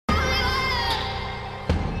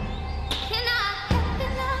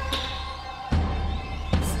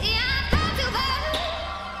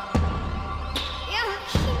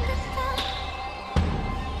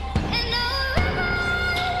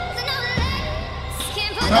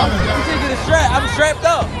You should get a strap. I'm strapped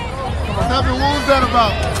up. What's happening? What was that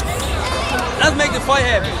about? Let's make the fight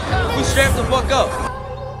happen. We strapped the fuck up.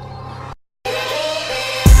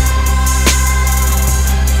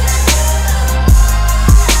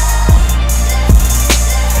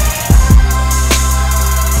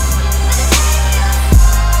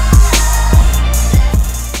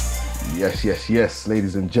 Yes,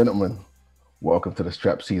 ladies and gentlemen. Welcome to the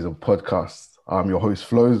Strap Season podcast. I'm your host,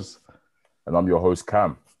 Flows. And I'm your host,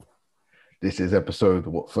 Cam. This is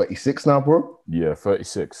episode, 36 now, bro? Yeah,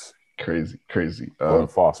 36. Crazy. Going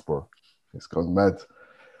fast, bro. It's gone mad.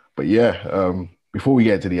 But before we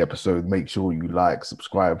get into the episode, make sure you like,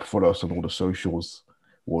 subscribe, follow us on all the socials,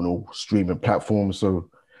 on all streaming platforms. So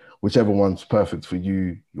whichever one's perfect for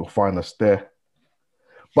you, you'll find us there.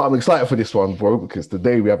 But I'm excited for this one, bro, because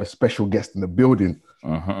today we have a special guest in the building.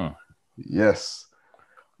 Yes.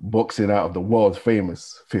 Boxing out of the world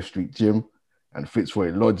famous Fifth Street Gym and Fitzroy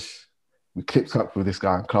Lodge. We clipped up with this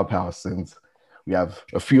guy in Clubhouse and we have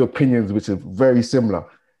a few opinions which are very similar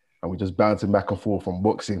and we're just bouncing back and forth on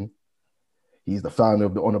boxing. He's the founder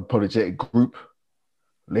of the Unapologetic Group.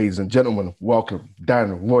 Ladies and gentlemen, welcome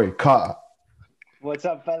Dan Roy Carter. What's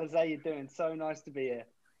up, fellas? How you doing? So nice to be here.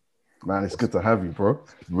 Man, it's good to have you, bro.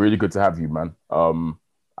 Really good to have you, man.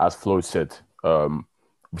 As Flo said,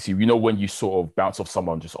 obviously, you know, when you sort of bounce off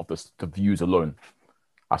someone just off the views alone,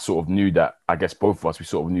 I sort of knew that, I guess both of us, we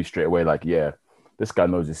sort of knew straight away, like, yeah, this guy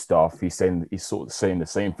knows his stuff. He's sort of saying the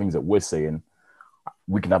same things that we're saying.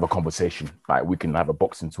 We can have a conversation. Like, we can have a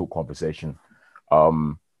boxing talk conversation.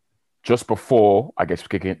 Just before, I guess,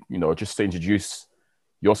 we can, you know, just to introduce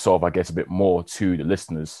yourself, I guess, a bit more to the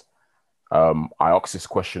listeners. I asked this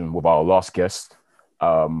question with our last guest. So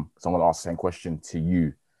I'm going to ask the same question to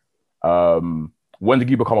you. When did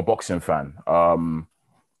you become a boxing fan?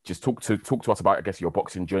 Just talk to us about, I guess, your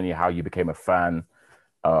boxing journey, how you became a fan,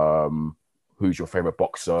 who's your favorite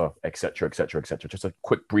boxer, etc., etc., etc. Just a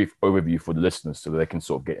quick, brief overview for the listeners so that they can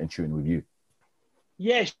sort of get in tune with you.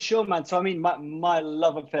 Yeah, sure, man. So, I mean, my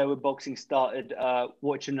love affair with boxing started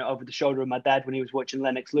watching it over the shoulder of my dad when he was watching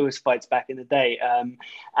Lennox Lewis fights back in the day.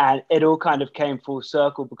 And it all kind of came full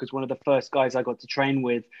circle because one of the first guys I got to train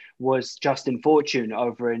with was Justin Fortune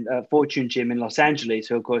over in Fortune Gym in Los Angeles.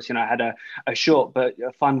 So, of course, you know, I had a short but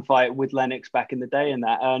a fun fight with Lennox back in the day and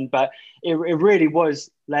that. But it really was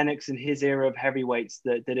Lennox and his era of heavyweights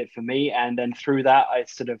that did it for me. And then through that, I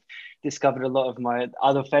sort of discovered a lot of my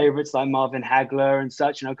other favorites like Marvin Hagler and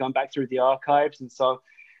such, you know, going back through the archives. And so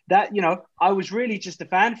that, you know, I was really just a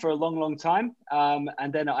fan for a long time.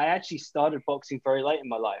 And then I actually started boxing very late in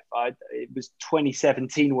my life. It was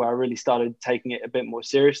 2017 where I really started taking it a bit more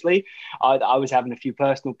seriously. I was having a few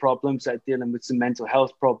personal problems, dealing with some mental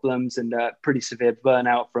health problems and pretty severe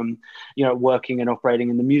burnout from, you know, working and operating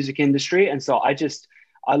in the music industry. And so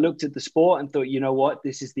I looked at the sport and thought, you know what,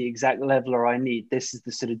 this is the exact leveler I need. This is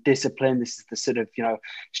the sort of discipline. This is the sort of, you know,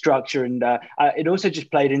 structure. And it also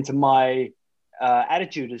just played into my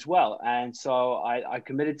attitude as well. And so I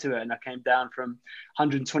committed to it and I came down from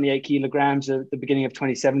 128 kilograms at the beginning of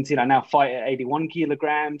 2017. I now fight at 81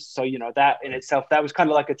 kilograms. So, you know, that in itself, that was kind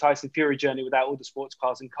of like a Tyson Fury journey without all the sports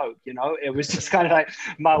cars and Coke, you know, it was just kind of like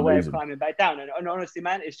my way of climbing back down. And honestly,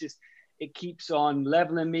 man, it keeps on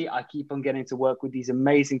leveling me. I keep on getting to work with these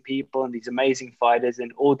amazing people and these amazing fighters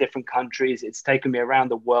in all different countries. It's taken me around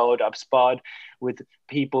the world. I've sparred with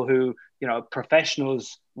people who, you know,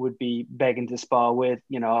 professionals would be begging to spar with.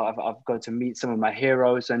 You know, I've got to meet some of my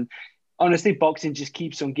heroes. And honestly, boxing just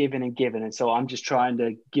keeps on giving and giving. And so I'm just trying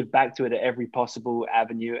to give back to it at every possible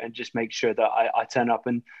avenue and just make sure that I turn up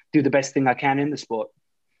and do the best thing I can in the sport.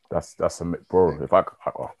 That's bro. If I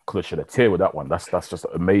could shed a tear with that one. That's just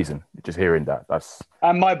amazing. Just hearing that. That's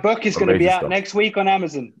and my book is going to be out next week on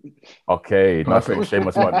Amazon. Okay, nice little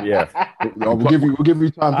shameless one. Yeah, we'll give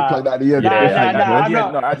you time to plug that at the end.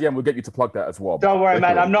 At the end we'll get you to plug that as well. Don't worry,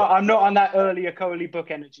 man. I'm not on that earlier Coley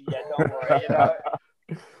book energy yet. Don't worry. You know?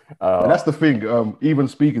 And that's the thing. Even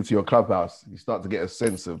speaking to your Clubhouse, you start to get a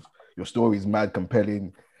sense of your story's mad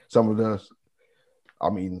compelling. Some of the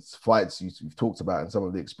fights you've talked about and some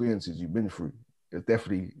of the experiences you've been through, it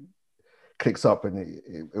definitely clicks up and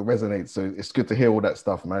it resonates. So it's good to hear all that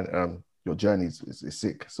stuff, man. Your journey is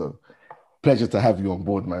sick. So pleasure to have you on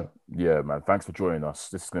board, man. Yeah, man. Thanks for joining us.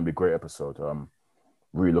 This is going to be a great episode.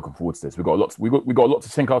 Really looking forward to this. We got a lot to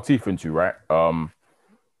sink our teeth into, right?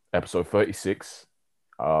 Episode 36.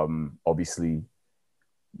 Obviously,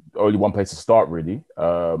 only one place to start, really.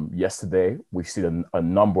 Yesterday, we've seen a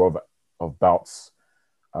number of bouts.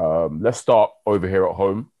 Let's start over here at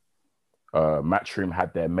home. Matchroom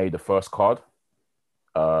had their May the 1st card.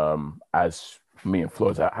 As me and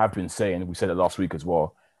Flo have been saying, we said it last week as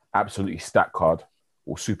well, absolutely stacked card.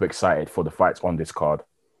 We're super excited for the fights on this card.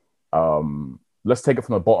 Let's take it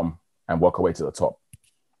from the bottom and work our way to the top.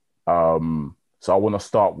 So I want to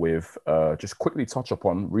start with just quickly touch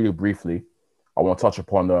upon, really briefly, I want to touch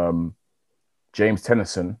upon James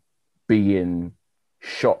Tennyson being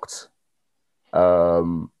shocked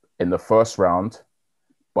in the first round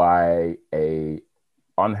by a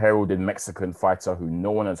unheralded Mexican fighter who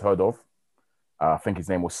no one has heard of. I think his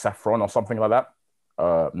name was Saffron or something like that.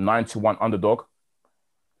 9-1 underdog.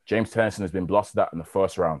 James Tennyson has been blasted out in the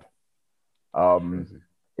first round.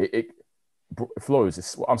 It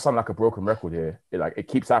flows. I'm sounding like a broken record here. It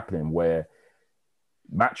keeps happening where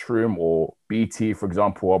Matchroom or BT, for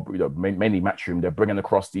example, or mainly Matchroom, they're bringing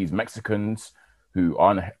across these Mexicans who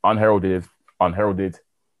are unheralded.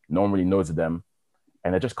 No one really knows of them,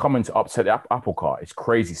 and they're just coming to upset the apple cart. It's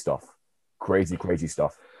crazy stuff. Crazy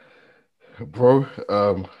stuff. Bro,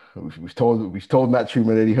 we've told Matchroom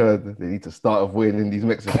and he heard they need to start avoiding these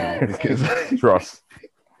Mexicans because Trust.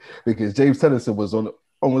 because James Tennyson was on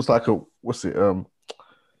almost like a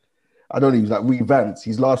I don't know, he was like revamped.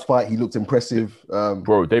 His last fight, he looked impressive.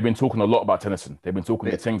 Bro, they've been talking a lot about Tennyson. They've been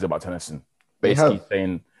talking things about Tennyson. Basically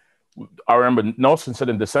saying, I remember Nelson said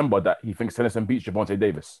in December that he thinks Tennyson beats Gervonta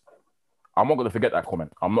Davis. I'm not going to forget that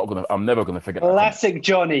comment. I'm never going to forget Classic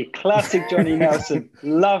Johnny Nelson.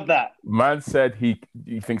 Love that. Man said he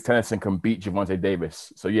thinks Tennyson can beat Gervonta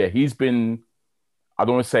Davis. So yeah, he's been, I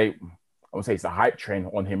won't say it's a hype train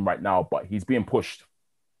on him right now, but he's being pushed.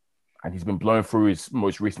 And he's been blown through his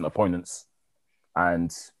most recent opponents.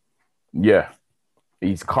 And yeah,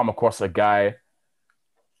 he's come across a guy.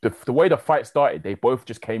 The way the fight started, they both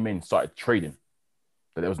just came in, started trading.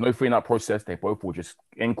 But there was no three-night process. They both were just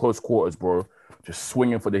in close quarters, bro, just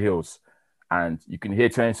swinging for the hills. And you can hear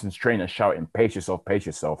Tennyson's trainer shouting, pace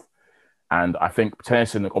yourself. And I think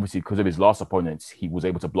Tennyson, obviously, because of his last opponents, he was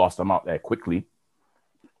able to blast them out there quickly.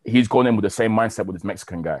 He's gone in with the same mindset with this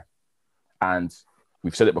Mexican guy. And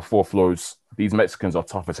we've said it before, Flows, these Mexicans are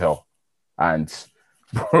tough as hell. And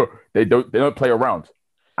bro, they don't play around.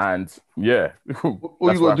 And yeah. All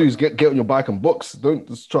you got to do is get on your bike and box. Don't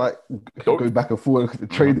just go back and forth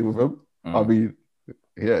trading with them. I mean,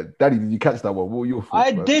 yeah. Daddy, did you catch that one? What were your thoughts?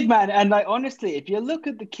 I did, man. And like, honestly, if you look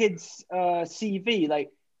at the kid's CV, like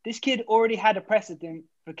this kid already had a precedent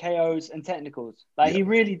for KOs and technicals. Like he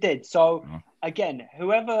really did. So again,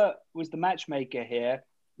 whoever was the matchmaker here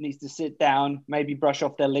needs to sit down, maybe brush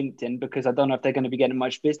off their LinkedIn, because I don't know if they're going to be getting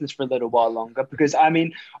much business for a little while longer. Because I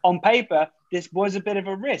mean, on paper, this was a bit of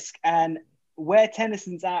a risk, and where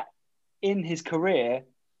Tennyson's at in his career,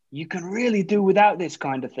 you can really do without this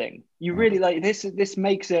kind of thing. You really like this. This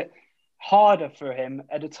makes it harder for him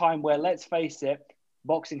at a time where, let's face it,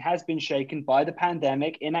 boxing has been shaken by the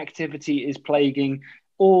pandemic. Inactivity is plaguing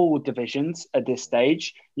all divisions at this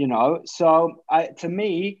stage. You know, so to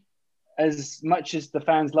me, as much as the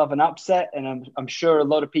fans love an upset, and I'm sure a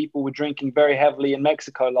lot of people were drinking very heavily in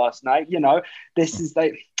Mexico last night, you know, this is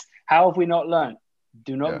like, how have we not learned?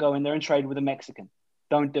 Do not go in there and trade with a Mexican.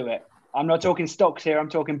 Don't do it. I'm not talking stocks here. I'm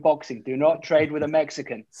talking boxing. Do not trade with a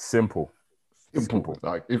Mexican. Simple.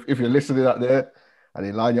 Like if you're listening out there and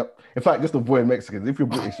they line you up, in fact, just avoid Mexicans. If you're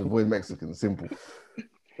British, avoid Mexicans. Simple.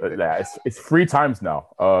 It's 3 times now.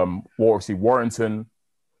 Obviously, Warrington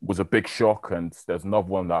was a big shock, and there's another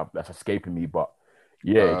one that's escaping me. But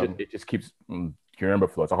yeah, it just keeps. Do you remember,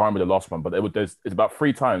 Flores? I can't remember the last one, but it's about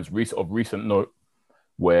 3 times of recent note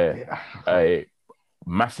where a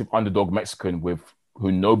massive underdog Mexican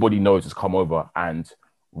who nobody knows has come over and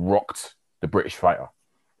rocked the British fighter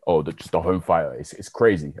or just the home fighter. It's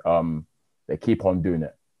crazy. They keep on doing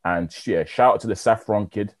it, and yeah, shout out to the Saffron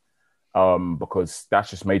kid because that's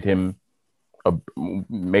just made him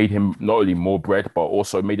not only more bread, but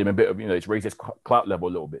also made him a bit of, it's raised his clout level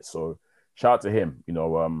a little bit. So shout out to him,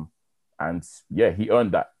 and yeah, he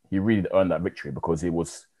earned that. He really earned that victory because it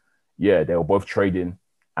was, they were both trading,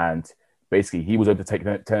 and basically he was able to take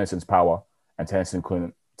Tennyson's power and Tennyson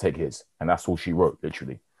couldn't take his. And that's all she wrote,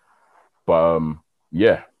 literally. But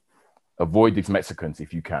yeah, avoid these Mexicans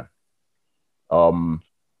if you can.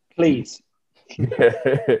 Please.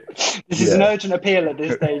 This is an urgent appeal at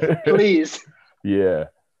this stage. Please. Yeah.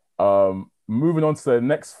 Moving on to the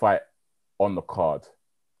next fight on the card.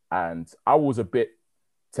 And I was a bit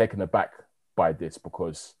taken aback by this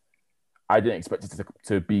because I didn't expect it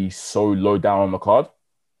to be so low down on the card.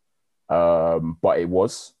 But it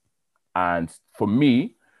was. And for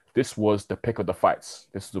me, this was the pick of the fights.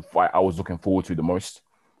 This is the fight I was looking forward to the most.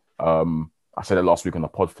 I said it last week on the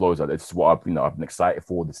pod flows that this is what I've been excited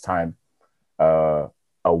for this time. A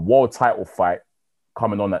world title fight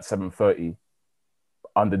coming on at 7:30.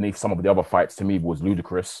 underneath some of the other fights to me was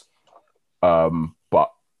ludicrous.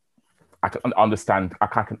 But I can understand. I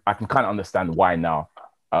can kind of understand why now.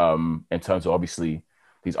 In terms of obviously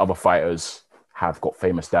these other fighters have got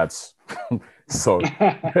famous dads, so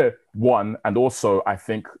one, and also I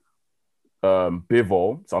think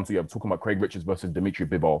Bivol. So I'm talking about Craig Richards versus Dimitri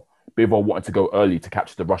Bivol. Bivol wanted to go early to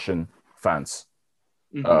capture the Russian fans,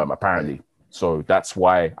 apparently. So that's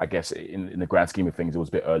why I guess in the grand scheme of things it was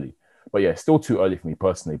a bit early. But yeah, still too early for me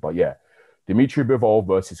personally. But yeah, Dimitri Bivol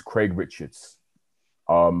versus Craig Richards.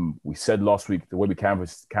 We said last week, the way we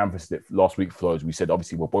canvassed it last week, Flows, we said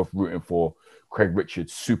obviously we're both rooting for Craig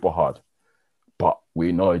Richards super hard. But we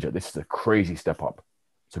acknowledge that this is a crazy step up.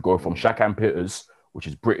 To go from Shakan Pitters, which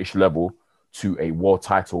is British level, to a world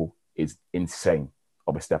title is insane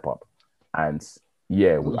of a step up. And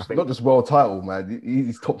yeah, not just world title, man.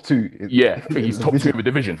 He's top 2. He's top 2 in the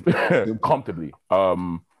division comfortably.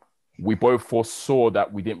 We both foresaw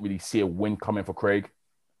that we didn't really see a win coming for Craig,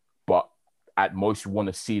 but at most we want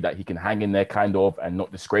to see that he can hang in there kind of and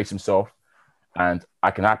not disgrace himself. And I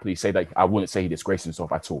can happily say that I wouldn't say he disgraced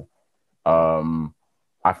himself at all.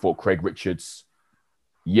 I thought Craig Richards,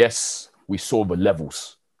 yes, we saw the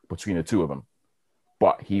levels between the two of them,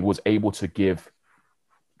 but he was able to give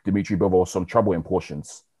Dimitri Bivol some trouble in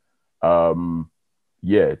portions.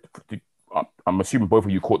 Yeah, I'm assuming both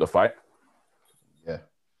of you caught the fight. Yeah.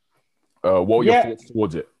 What were your thoughts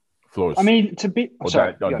towards it, Flores? I mean, to be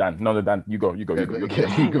sorry, Dan. No, Dan. You go.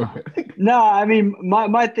 No, I mean,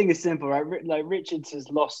 my thing is simple, right? Like Richards has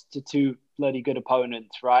lost to 2 bloody good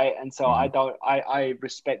opponents, right? And so I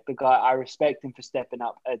respect the guy. I respect him for stepping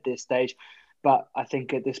up at this stage. But I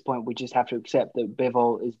think at this point, we just have to accept that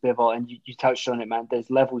Bivol is Bivol. And you touched on it, man.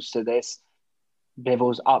 There's levels to this.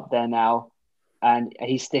 Bivol's up there now, and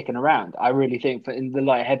he's sticking around. I really think in the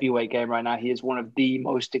light heavyweight game right now, he is one of the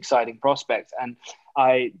most exciting prospects. And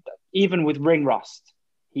even with ring rust,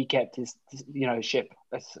 he kept his ship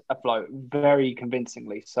afloat very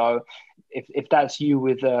convincingly. So if that's you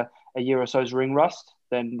with a year or so's ring rust,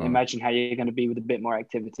 then imagine how you're going to be with a bit more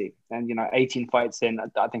activity. And 18 fights in,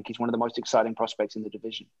 I think he's one of the most exciting prospects in the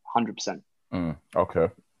division, 100%. Okay.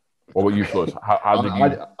 What were you, Flores? How did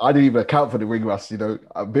you? I didn't even account for the ring rust.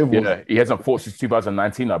 Bivol, he hasn't fought since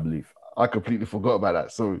 2019, I believe. I completely forgot about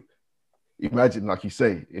that. So imagine, like you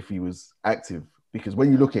say, if he was active. Because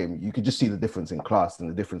when you look at him, you can just see the difference in class and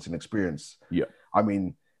the difference in experience. Yeah. I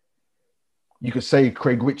mean, you could say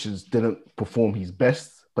Craig Richards didn't perform his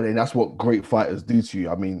best, but then that's what great fighters do to you.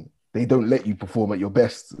 I mean, they don't let you perform at your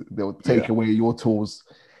best. They'll take away your tools.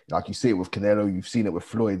 Like you see it with Canelo, you've seen it with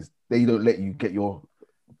Floyd. They don't let you get your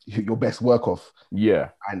best work off. Yeah.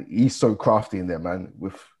 And he's so crafty in there, man,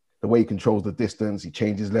 with the way he controls the distance, he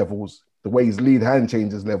changes levels. The way his lead hand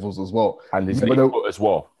changes levels as well. And his lead foot as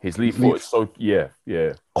well. His lead foot is so, yeah.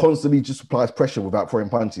 Constantly just applies pressure without throwing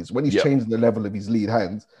punches. When he's changing the level of his lead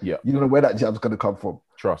hand, you don't know where that jab's going to come from.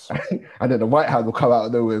 Trust. And then the right hand will come out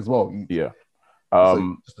of nowhere as well. Yeah.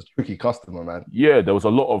 Just a tricky customer, man. Yeah, there was a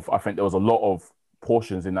lot of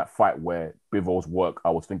portions in that fight where Bivol's work,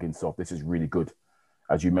 I was thinking to myself, this is really good.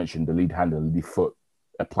 As you mentioned, the lead hand and the lead foot,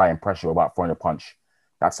 applying pressure without throwing a punch.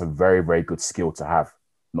 That's a very, very good skill to have.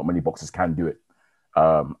 Not many boxers can do it.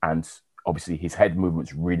 And obviously his head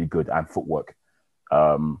movement's really good and footwork.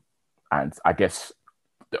 And I guess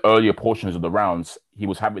the earlier portions of the rounds, he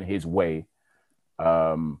was having his way.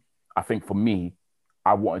 I think for me,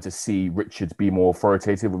 I wanted to see Richards be more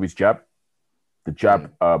authoritative with his jab. The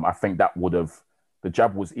jab, I think that would have... The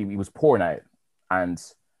jab was... He was pouring at it. And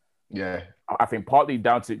I think partly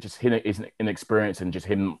down to just his inexperience and just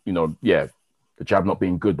him, the jab not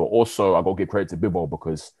being good, but also I got to give credit to Bivol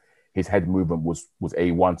because his head movement was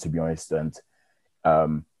A1, to be honest. And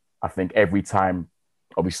I think every time,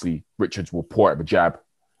 obviously, Richards will pour at the jab,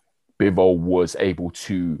 Bivol was able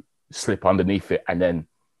to slip underneath it and then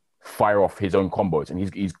fire off his own combos. And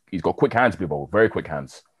he's got quick hands, Bivol, very quick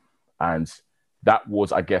hands. And that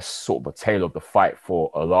was, I guess, sort of a tail of the fight for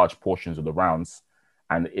large portions of the rounds.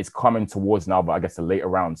 And it's coming towards now, but I guess the later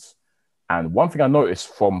rounds. And one thing I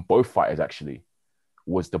noticed from both fighters, actually,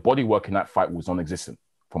 was the body work in that fight was non-existent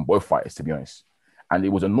from both fighters, to be honest. And it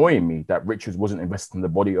was annoying me that Richards wasn't investing in the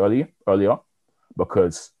body earlier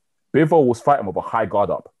because Bivol was fighting with a high guard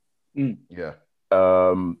up. Yeah.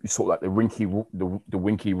 You sort of like the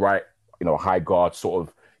winky right, high guard, sort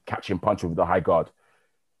of catching punch with the high guard.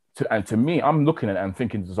 To me, I'm looking at it and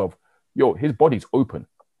thinking to myself, his body's open.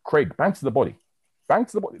 Craig, bang to the body. Bang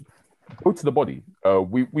to the body. Go to the body.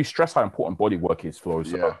 We stress how important body work is,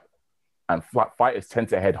 Flores. Yeah. And fighters tend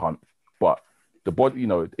to headhunt, but the body,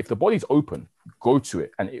 if the body's open, go to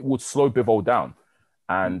it, and it would slow Bivol down.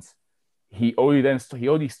 And he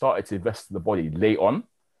only started to invest in the body late on,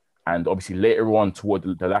 and obviously later on toward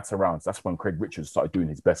the latter rounds, that's when Craig Richards started doing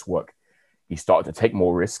his best work. He started to take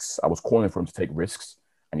more risks. I was calling for him to take risks,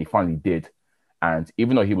 and he finally did. And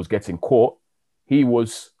even though he was getting caught, he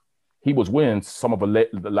was winning some of the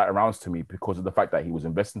latter rounds to me because of the fact that he was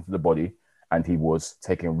investing into the body and he was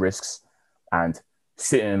taking risks and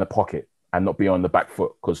sitting in the pocket and not being on the back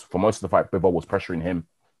foot. Because for most of the fight, Bivol was pressuring him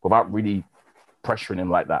without really pressuring him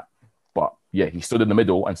like that. But yeah, he stood in the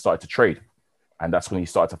middle and started to trade. And that's when he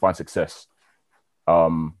started to find success.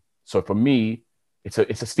 So for me, it's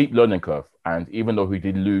a steep learning curve. And even though he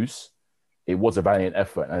did lose, it was a valiant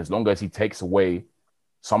effort. And as long as he takes away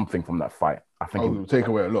something from that fight, I think it will take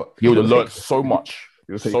away a lot. He would have learned so much.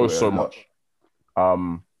 So much.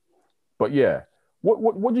 But yeah,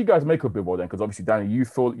 what do you guys make of Bivol then? Because obviously, Danny, you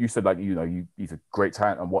said like, he's a great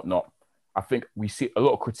talent and whatnot. I think we see a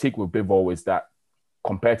lot of critique with Bivol is that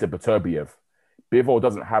compared to Beterbiev, Bivol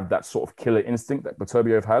doesn't have that sort of killer instinct that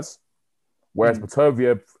Beterbiev has. Whereas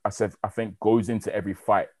Beterbiev, I think, goes into every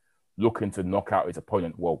fight looking to knock out his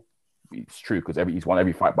opponent. Well, it's true because he's won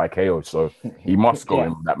every fight by KO, so he must go in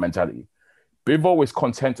with that mentality. Bivol is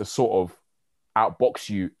content to sort of outbox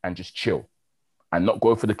you and just chill and not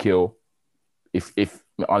go for the kill. If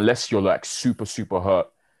unless you're like super hurt,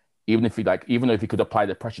 even if he could apply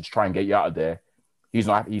the pressure to try and get you out of there, he's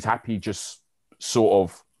happy just sort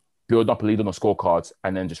of build up a lead on the scorecards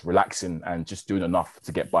and then just relaxing and just doing enough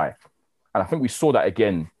to get by. And I think we saw that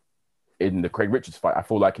again in the Craig Richards fight. I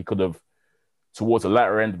feel like he could have, towards the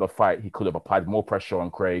latter end of the fight, he could have applied more pressure on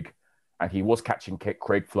Craig, and he was catching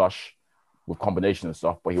Craig flush with combination and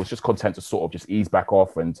stuff, but he was just content to sort of just ease back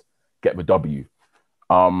off and get the W.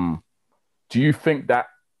 Do you think that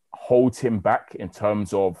holds him back in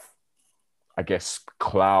terms of, I guess,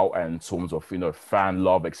 clout and terms of, fan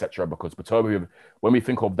love, etc.? Because Beterbiev, when we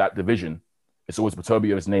think of that division, it's always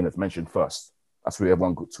Beterbiev's name that's mentioned first. That's where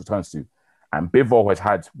everyone turns to. And Bivol has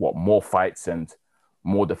had, more fights and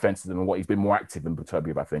more defenses than what he's been more active in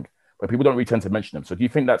Beterbiev, I think. But people don't really tend to mention him. So do you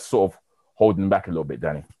think that's sort of holding him back a little bit,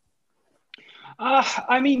 Danny?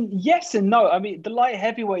 I mean, yes and no. I mean, the light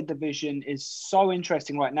heavyweight division is so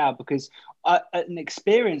interesting right now because at an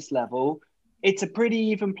experience level, it's a pretty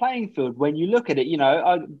even playing field when you look at it.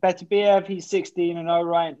 Beterbiev, he's 16-0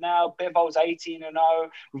 right now. Bivol's 18-0.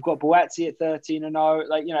 We've got Buatsi at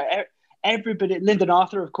 13-0. Everybody, Lyndon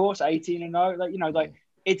Arthur, of course, 18-0.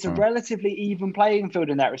 It's a relatively even playing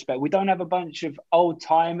field in that respect. We don't have a bunch of old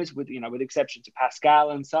timers with exception to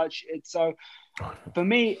Pascal and such. For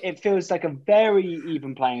me, it feels like a very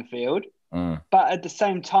even playing field. But at the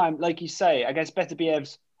same time, like you say, I guess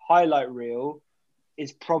Beterbiev's highlight reel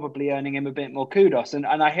is probably earning him a bit more kudos. And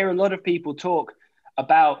I hear a lot of people talk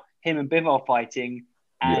about him and Bivol fighting,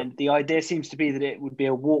 and the idea seems to be that it would be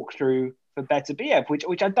a walkthrough for Beterbiev,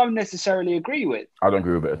 which I don't necessarily agree with. I don't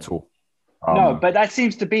agree with it at all. No, but that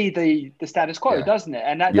seems to be the status quo, doesn't it?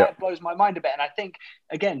 And that blows my mind a bit. And I think,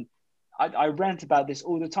 again, I rant about this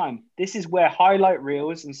all the time. This is where highlight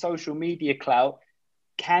reels and social media clout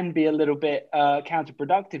can be a little bit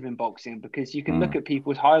counterproductive in boxing, because you can look at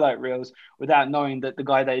people's highlight reels without knowing that the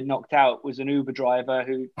guy they knocked out was an Uber driver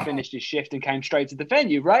who finished his shift and came straight to the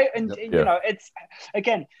venue, right? And, it's,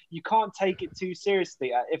 again, you can't take it too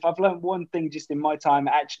seriously. If I've learned one thing just in my time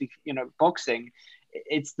actually, boxing,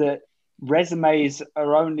 it's that resumes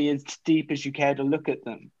are only as deep as you care to look at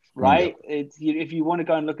them, right? If you want to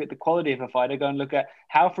go and look at the quality of a fighter, go and look at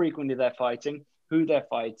how frequently they're fighting, who they're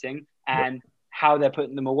fighting, and how they're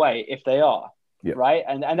putting them away, if they are, right?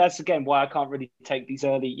 And that's, again, why I can't really take these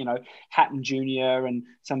early, Hatton Jr. and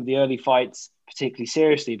some of the early fights particularly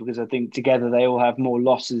seriously, because I think together they all have more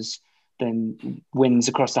losses than wins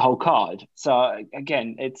across the whole card. So,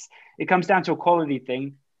 again, it comes down to a quality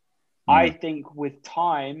thing. I think with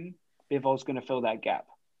time, Bivol's going to fill that gap.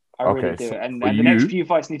 I really do. And the next few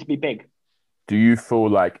fights need to be big. Do you feel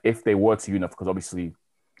like if they were to unify, because obviously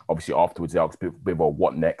afterwards they asked Bivol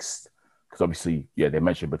what next? Because obviously, they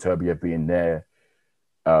mentioned Beterbiev being there.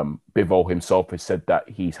 Bivol himself has said that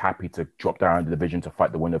he's happy to drop down in the division to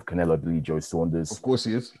fight the winner of Canelo v. Joe Saunders. Of course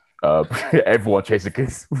he is. Everyone chasing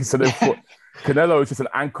kids. So Canelo is just an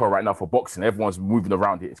anchor right now for boxing. Everyone's moving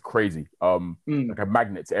around it. It's crazy. Like a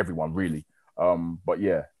magnet to everyone, really.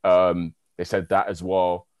 They said that as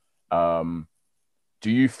well. Do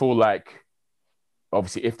you feel like,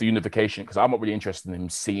 obviously, if the unification, because I'm not really interested in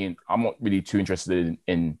him I'm not really too interested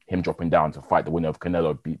in him dropping down to fight the winner of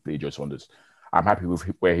Canelo v. Joe Saunders. I'm happy with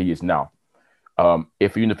where he is now.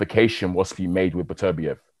 If unification was to be made with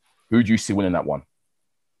Beterbiev, who do you see winning that one?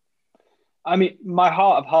 I mean, my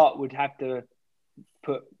heart of heart would have to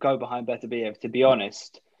go behind Beterbiev, to be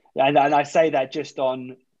honest. And I say that just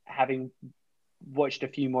on having watched a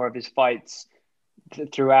few more of his fights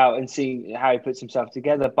throughout and seeing how he puts himself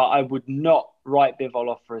together. But I would not write Bivol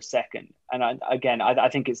off for a second. And I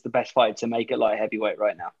think it's the best fight to make it light heavyweight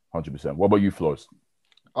right now. 100%. What about you, Flores?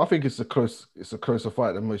 I think it's a closer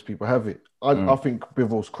fight than most people have it. I think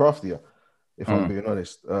Bivol's craftier, if I'm being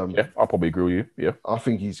honest. Yeah, I'll probably agree with you. Yeah, I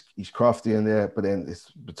think he's crafty in there, but then it's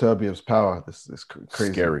Beterbiev's power. That's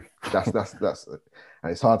crazy. Scary. That's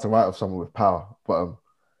and it's hard to write off someone with power. But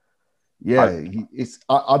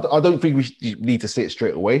I don't think we need to say it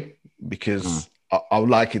straight away because I would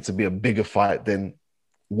like it to be a bigger fight than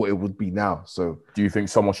what it would be now. So, do you think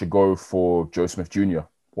someone should go for Joe Smith Jr.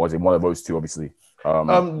 or is it one of those two? Obviously.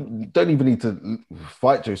 Don't even need to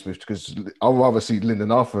fight Joe Smith because I'd rather see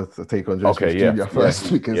Lyndon Arthur to take on Joe Smith Jr.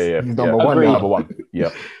 first because he's number one now. Number one.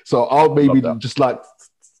 Yeah. So I'll maybe just like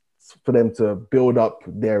for them to build up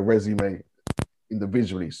their resume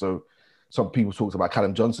individually. So some people talked about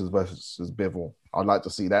Callum Johnson versus Bivol. I'd like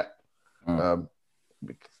to see that.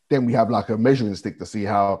 Then we have like a measuring stick to see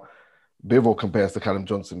how Bivol compares to Callum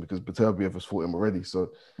Johnson because Beterbiev has fought him already.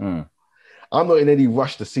 So. I'm not in any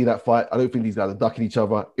rush to see that fight. I don't think these guys are ducking each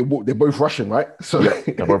other. They're both Russian, right? So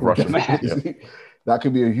they're both Russian. That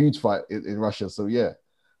could be a huge fight in Russia. So yeah,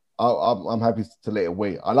 I'm happy to let it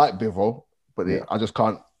wait. I like Bivol, but I just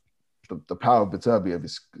can't. The power of Beterbiev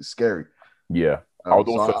is scary. Yeah, I'll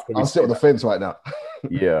sit on the fence right now.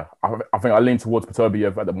 Yeah, I think I lean towards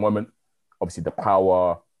Beterbiev at the moment. Obviously, the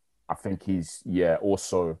power. I think he's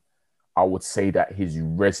Also, I would say that his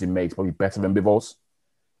resume is probably better than Bivol's.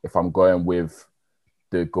 If I'm going with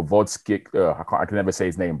the Govodsky, I can never say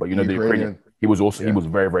his name, but the Ukrainian, he was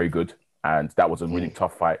very, very good. And that was a really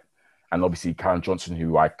tough fight. And obviously Callum Johnson,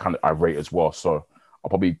 who I rate as well. So I'll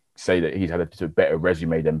probably say that he's had a better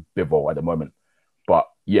resume than Bivol at the moment. But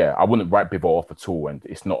yeah, I wouldn't write Bivol off at all. And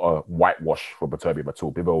it's not a whitewash for Beterbiev at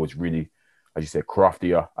all. Bivol is really, as you said,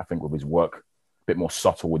 craftier, I think, with his work, a bit more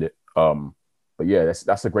subtle with it. But yeah,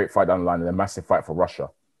 that's a great fight down the line and a massive fight for Russia.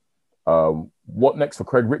 What next for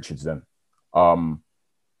Craig Richards then?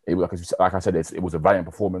 Like I said, it was a valiant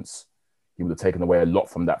performance. He would have taken away a lot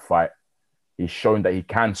from that fight. He's shown that he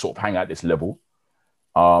can sort of hang at this level.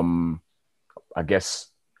 I guess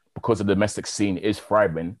because the domestic scene is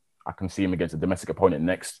thriving, I can see him against a domestic opponent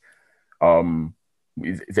next.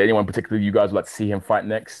 Is there anyone particularly you guys would like to see him fight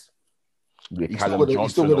next? He's still got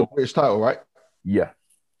the British title, right? Yeah.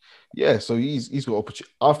 Yeah, so he's got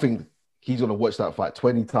opportunity. I think he's going to watch that fight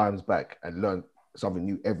 20 times back and learn something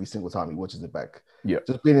new every single time he watches it back. Yeah.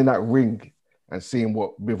 Just being in that ring and seeing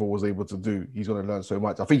what Bivol was able to do, he's going to learn so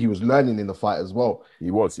much. I think he was learning in the fight as well.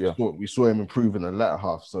 He was, yeah. We saw him improve in the latter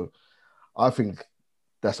half. So I think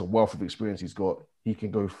that's a wealth of experience he's got. He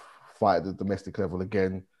can go fight at the domestic level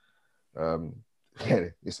again.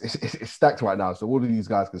 It's stacked right now. So all of these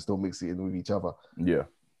guys can still mix it in with each other. Yeah.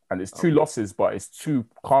 And it's 2 losses, but it's 2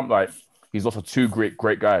 calm. Like he's also 2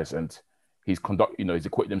 great guys, and he's he's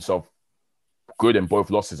acquitted himself good in both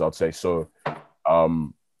losses, I'd say. So,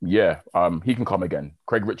 he can come again.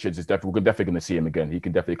 Craig Richards we're definitely going to see him again. He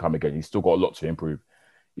can definitely come again. He's still got a lot to improve.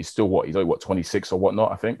 He's still he's only 26 or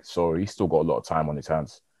whatnot, I think. So he's still got a lot of time on his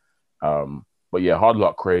hands. But yeah, hard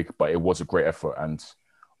luck, Craig. But it was a great effort, and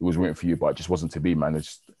it was rooting for you, but it just wasn't to be, man.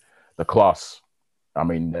 It's the class. I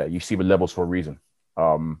mean, you see the levels for a reason.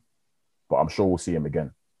 But I'm sure we'll see him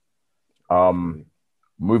again.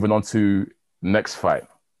 Moving on to next fight.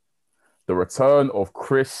 The return of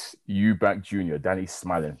Chris Eubank Jr. Danny's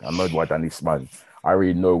smiling. I know why Danny's smiling. I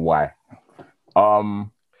already know why.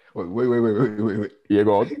 Wait. Yeah,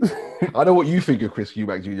 go on. I know what you think of Chris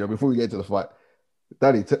Eubank Jr. Before we get into the fight,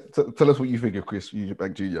 Danny, tell us what you think of Chris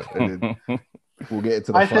Eubank Jr. And then we'll get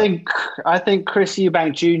into the fight. I think Chris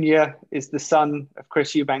Eubank Jr. is the son of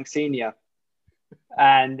Chris Eubank Sr.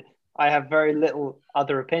 And I have very little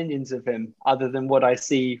other opinions of him other than what I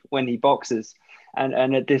see when he boxes.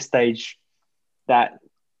 And at this stage,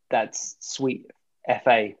 that's sweet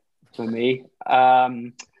FA for me.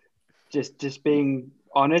 Just being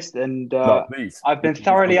honest, and I've been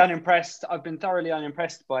thoroughly unimpressed. I've been thoroughly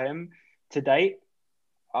unimpressed by him to date.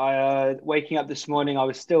 Waking up this morning, I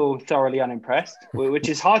was still thoroughly unimpressed, which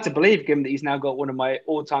is hard to believe given that he's now got one of my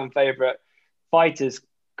all-time favorite fighters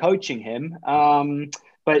coaching him.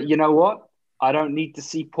 But you know what? I don't need to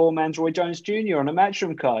see poor man's Roy Jones Jr. on a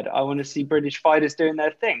Matchroom card. I want to see British fighters doing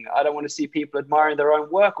their thing. I don't want to see people admiring their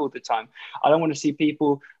own work all the time. I don't want to see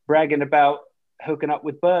people bragging about hooking up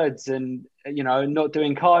with birds and, not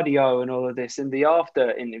doing cardio and all of this in the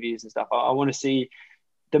after interviews and stuff. I want to see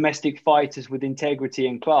domestic fighters with integrity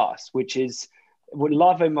and class, which is, would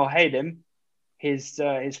love him or hate him, his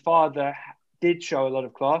father did show a lot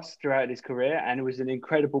of class throughout his career and was an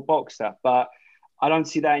incredible boxer. But I don't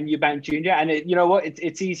see that in Eubank Jr. And you know what?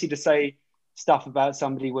 It's easy to say stuff about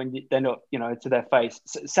somebody when they're not, to their face.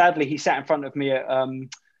 Sadly, he sat in front of me at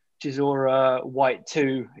Chisora White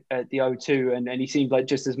 2 at the O2, and he seemed like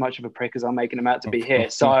just as much of a prick as I'm making him out to be here.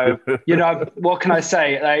 So, what can I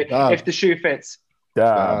say? Like, if the shoe fits.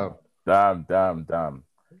 Damn.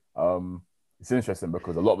 It's interesting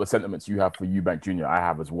because a lot of the sentiments you have for Eubank Jr., I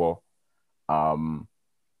have as well.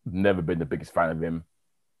 Never been the biggest fan of him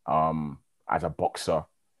as a boxer.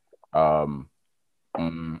 As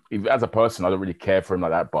a person, I don't really care for him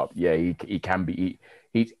like that. But yeah, he can be.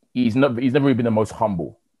 He's never really been the most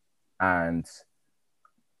humble, and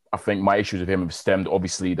I think my issues with him have stemmed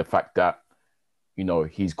obviously the fact that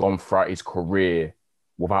he's gone throughout his career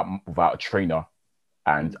without a trainer,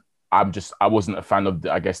 and I wasn't a fan of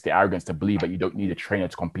the arrogance to believe that you don't need a trainer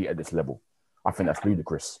to compete at this level. I think that's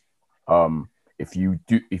ludicrous. If you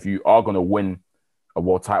are going to win a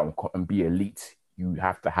world title and be elite, you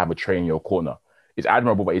have to have a trainer in your corner. It's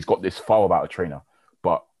admirable that he's got this far without a trainer,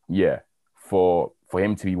 but yeah, for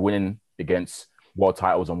him to be winning against world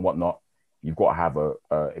titles and whatnot, you've got to have a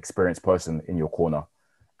experienced person in your corner.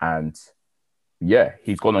 And yeah,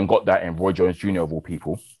 he's gone and got that in Roy Jones Jr. of all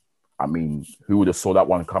people. I mean, who would have saw that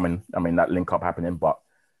one coming? I mean, that link up happening. But,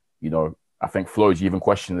 I think Flows, you even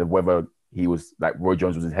questioned whether he was like Roy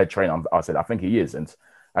Jones was his head trainer. I said, I think he is. And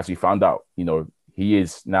as we found out, he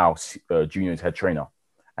is now Junior's head trainer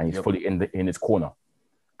and he's fully in his corner.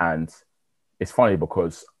 And it's funny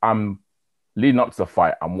because I'm leading up to the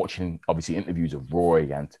fight. I'm watching obviously interviews of Roy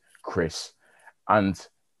and Chris. And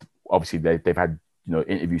obviously they've had,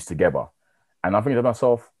 interviews together. And I'm thinking to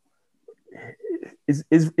myself,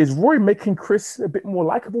 Is Roy making Chris a bit more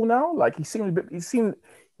likable now? Like he seemed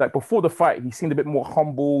like before the fight, he seemed a bit more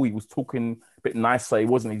humble. He was talking a bit nicer. He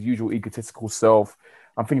wasn't his usual egotistical self.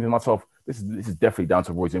 I'm thinking to myself, this is definitely down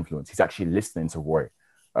to Roy's influence. He's actually listening to Roy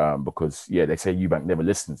because they say Eubank never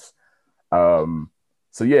listens.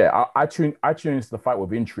 So yeah, I tuned into the fight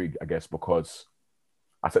with intrigue, I guess, because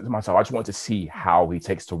I said to myself, I just want to see how he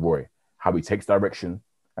takes to Roy, how he takes direction,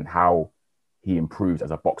 and how he improves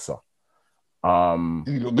as a boxer.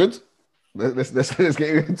 Did he look good? Let's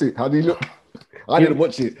get into it. How did he look? I didn't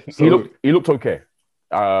watch it. So. He looked okay.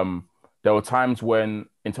 There were times when,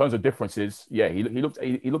 in terms of differences, yeah, he looked.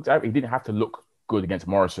 He didn't have to look good against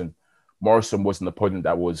Morrison. Morrison was an opponent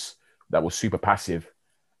that was super passive,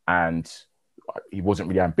 and he wasn't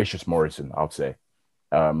really ambitious. Morrison, I would say,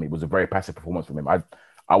 it was a very passive performance from him.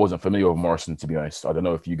 I wasn't familiar with Morrison, to be honest. I don't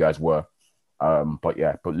know if you guys were, but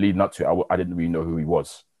leading up to it, I didn't really know who he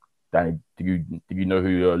was. Danny, do you know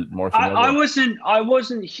who Morrison was? I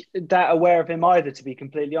wasn't that aware of him either, to be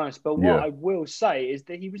completely honest. But what I will say is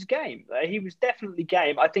that he was game. He was definitely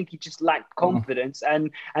game. I think he just lacked confidence,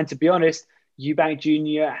 and to be honest, Eubank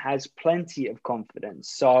Jr. has plenty of confidence.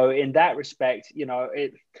 So in that respect,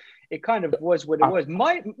 it kind of was what it was.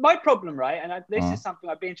 My problem, right, and this is something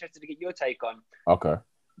I'd be interested to get your take on. Okay.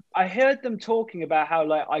 I heard them talking about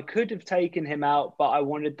how I could have taken him out, but I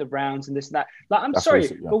wanted the rounds and this and that. That's sorry,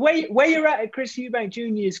 but where you're at Chris Eubank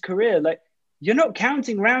Jr.'s career, you're not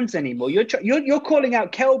counting rounds anymore. You're calling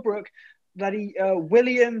out Kelbrook,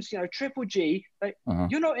 Williams, Triple G.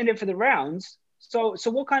 You're not in it for the rounds. So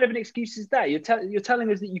what kind of an excuse is that? You're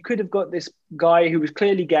telling us that you could have got this guy who was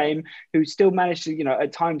clearly game, who still managed to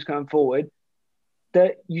at times going forward,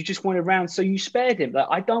 that you just wanted rounds, so you spared him.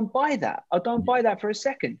 I don't buy that. I don't buy that for a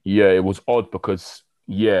second. Yeah, it was odd because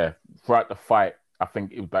throughout the fight, I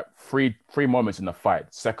think it was like three moments in the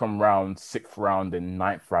fight: 2nd round, 6th round, and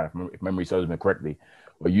 9th round, if memory serves me correctly,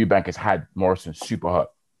 where Eubank has had Morrison super hurt,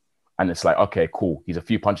 and it's like, okay, cool, he's a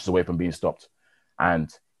few punches away from being stopped, and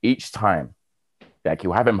each time,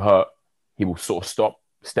 he'll have him hurt, he will sort of stop,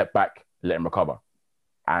 step back, let him recover.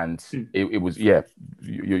 And it was, you're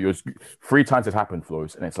 3 times it happened,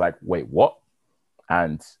 Flores. And it's like, wait, what?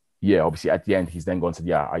 And obviously at the end, he's then gone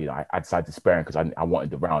to, I decided to spare him because I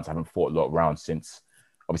wanted the rounds. I haven't fought a lot of rounds since,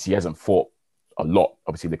 obviously he hasn't fought a lot.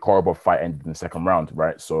 Obviously the Korobov fight ended in the 2nd round,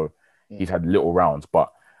 right? So he's had little rounds,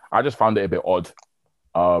 but I just found it a bit odd.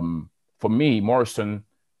 For me, Morrison,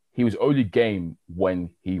 he was only game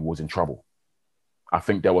when he was in trouble. I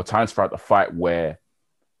think there were times throughout the fight where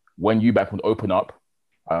when Eubank would open up,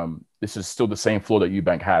 this is still the same flaw that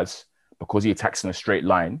Eubank has because he attacks in a straight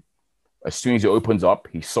line. As soon as he opens up,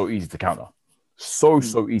 he's so easy to counter. So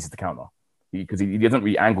easy to counter. Because he doesn't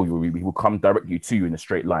really angle you. He will come directly to you in a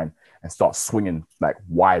straight line and start swinging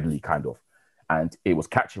widely, kind of. And it was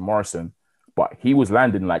catching Morrison, but he was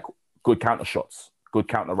landing good counter shots, good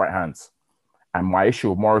counter right hands. And my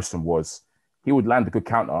issue with Morrison was he would land a good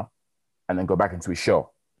counter and then go back into his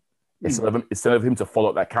shell. Instead of him to follow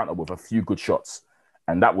up that counter with a few good shots.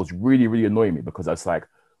 And that was really, really annoying me because I was like,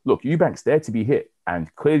 look, Eubank's there to be hit.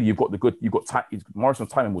 And clearly Morrison's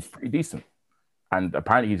timing was pretty decent. And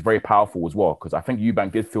apparently he's very powerful as well, because I think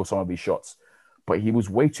Eubank did feel some of his shots, but he was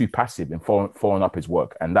way too passive in following up his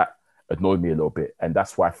work. And that annoyed me a little bit. And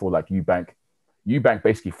that's why I feel like Eubank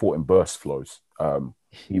basically fought in burst flows.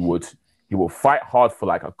 He would fight hard for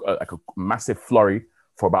like a massive flurry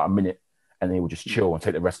for about a minute, and then he would just chill and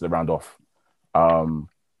take the rest of the round off.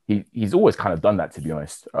 He's always kind of done that, to be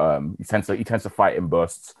honest. He tends to fight in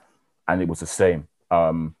bursts, and it was the same.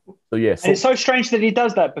 And it's so strange that he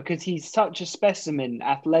does that because he's such a specimen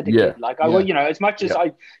athletically. Yeah. As much as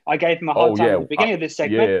I gave him a hard time at the beginning of this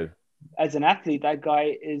segment, as an athlete, that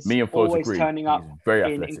guy is always turning up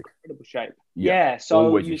in incredible shape.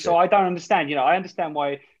 So I don't understand. I understand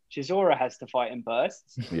why Chisora has to fight in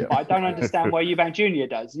bursts, but I don't understand why Eubank Jr.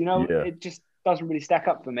 does. It just doesn't really stack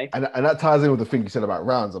up for me. And that ties in with the thing you said about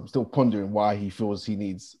rounds. I'm still pondering why he feels he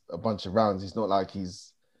needs a bunch of rounds. He's not like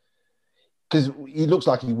because he looks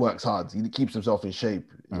like he works hard. He keeps himself in shape.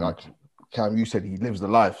 Mm-hmm. Like Cam, you said, he lives the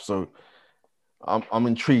life. So I'm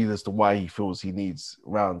intrigued as to why he feels he needs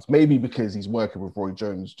rounds. Maybe because he's working with Roy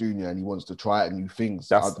Jones Jr. and he wants to try out new things.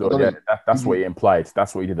 That's what he implied.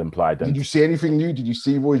 That's what he did imply. Then. Did you see anything new? Did you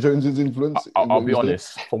see Roy Jones's influence? I'll be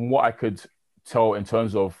honest. From what I could tell in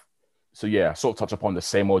terms of, I sort of touch upon the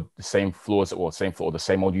same old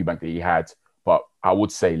Eubank that he had. But I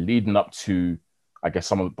would say leading up to, I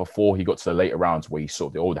guess, before he got to the later rounds where he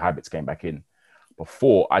the old habits came back in.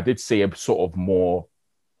 Before, I did see a sort of more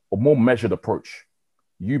measured approach.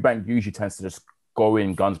 Eubank usually tends to just go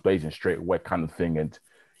in guns blazing straight away kind of thing and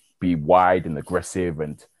be wide and aggressive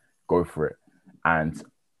and go for it. And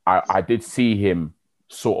I did see him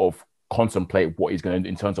sort of contemplate what he's going to,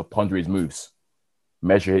 in terms of ponder his moves,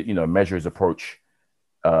 measure his approach.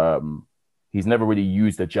 He's never really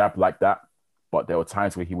used a jab like that, but there were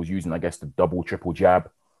times where he was using, I guess, the double, triple jab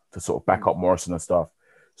to sort of back up Morrison and stuff.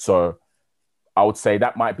 So I would say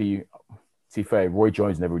that might be, to be fair, Roy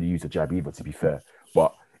Jones never really used a jab either, to be fair.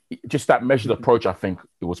 But just that measured approach, I think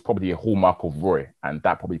it was probably a hallmark of Roy. And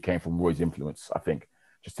that probably came from Roy's influence, I think,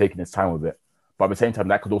 just taking his time with it. But at the same time,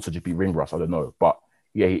 that could also just be ring rust. I don't know. But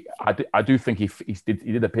I do think he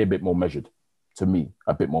did appear a bit more measured to me,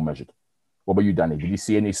 a bit more measured. What about you, Danny? Did you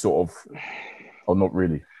see any sort of, or not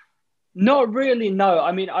really? Not really, no.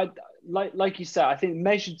 I mean, like you said, I think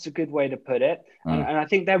measured's a good way to put it. And I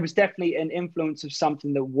think there was definitely an influence of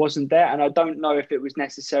something that wasn't there. And I don't know if it was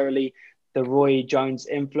necessarily the Roy Jones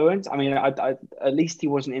influence. I mean, I at least he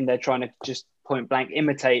wasn't in there trying to just point blank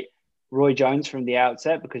imitate Roy Jones from the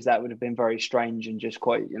outset, because that would have been very strange and just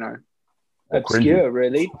quite, obscure, cringy.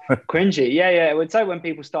 Really. Cringy. Yeah. I would say when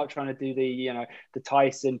people start trying to do the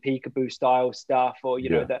Tyson peekaboo style stuff, or,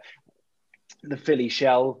 the Philly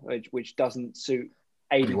shell, which doesn't suit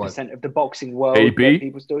 80% of the boxing world,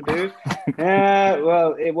 people still do. Yeah,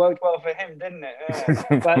 well, it worked well for him, didn't it?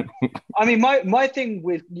 Yeah. But I mean, my thing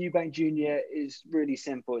with Eubank Jr. is really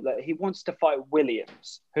simple. Like, he wants to fight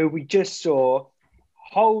Williams, who we just saw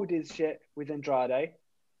hold his shit with Andrade.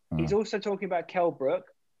 He's also talking about Kell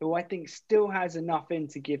Brook, who I think still has enough in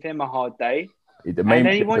to give him a hard day.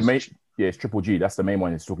 It's Triple G. That's the main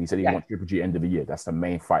one he's talking. He said he wants Triple G end of the year. That's the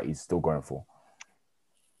main fight he's still going for.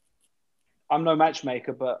 I'm no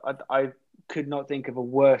matchmaker, but I could not think of a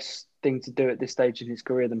worse thing to do at this stage in his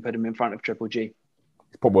career than put him in front of Triple G.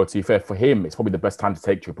 It's probably, to be fair, for him, it's probably the best time to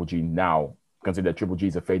take Triple G now, considering that Triple G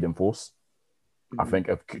is a fading force. I think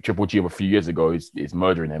if Triple G of a few years ago is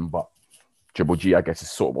murdering him, but Triple G, I guess,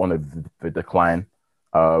 is sort of on the decline.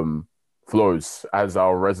 Flows, as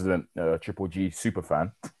our resident Triple G super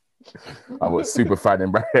fan, I was super fan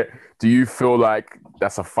in bracket. Do you feel like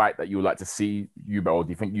that's a fight that you would like to see Eubank, or do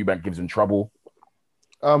you think Eubank gives him trouble?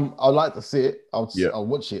 I'd like to see it. I'll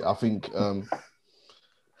watch it. I think I've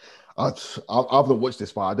not watched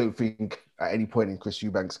this fight. I don't think at any point in Chris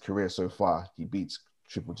Eubank's career so far he beats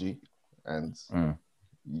Triple G, and I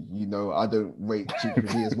don't rate Triple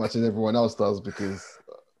G as much as everyone else does, because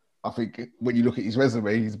I think when you look at his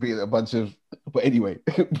resume, he's beaten a bunch of. But anyway,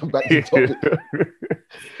 back to the topic.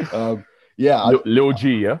 Lil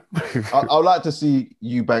G, yeah. I'd like to see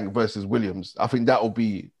Eubank versus Williams. I think that will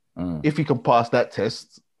be, if he can pass that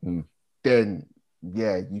test, then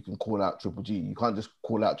you can call out Triple G. You can't just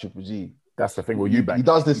call out Triple G. That's the thing with Eubank. He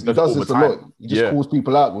does this a lot. He just calls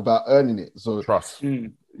people out without earning it. So trust.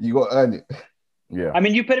 You got to earn it. Yeah. I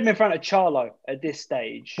mean, you put him in front of Charlo at this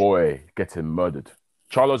stage. Boy, get him murdered.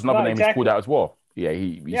 Charlo's another name he's called out as well. Yeah,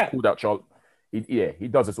 he's called out Charlo. He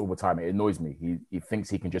does this all the time. It annoys me. He thinks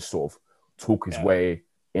he can just sort of talk his way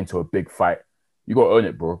into a big fight, you got to earn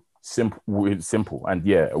it, bro. Simple. And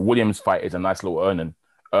yeah, a Williams fight is a nice little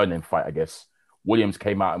earning fight, I guess. Williams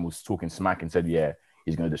came out and was talking smack and said, yeah,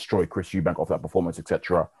 he's going to destroy Chris Eubank off that performance,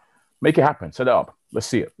 etc. Make it happen. Set it up. Let's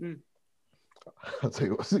see it. I'll tell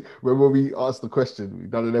you what. Remember we asked the question, we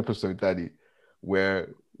done an episode, Danny, where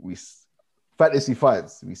we fantasy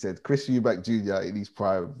fights. We said Chris Eubank Jr. in his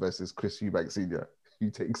prime versus Chris Eubank Sr. Who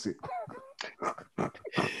takes it?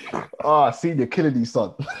 Senior killing his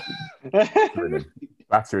son.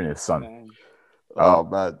 Battering his son. Oh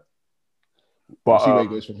man. But we'll see where he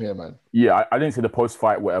goes from here, man. Yeah, I didn't see the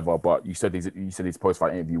post-fight, whatever, but you said his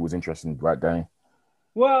post-fight interview was interesting, right, Danny?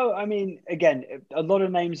 Well, I mean, again, a lot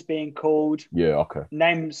of names being called. Yeah, okay.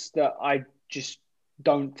 Names that I just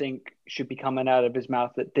don't think should be coming out of his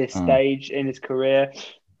mouth at this stage in his career.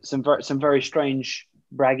 Some very strange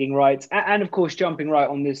bragging rights, and of course, jumping right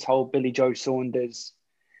on this whole Billy Joe Saunders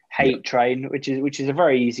hate train, which is a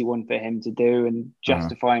very easy one for him to do, and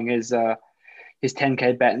justifying his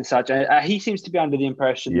 10K bet and such. He seems to be under the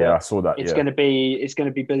impression that I saw that. It's going to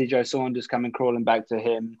be Billy Joe Saunders coming crawling back to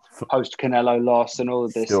him post Canelo loss and all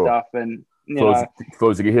of this stuff. And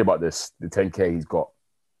Flows, did you hear about this? The 10K he's got.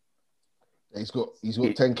 He's got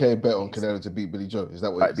 10K bet on Canelo to beat Billy Joe. Is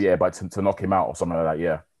that what? But to knock him out or something like that.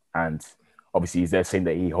 Yeah, and obviously he's there saying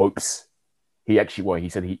that he hopes he actually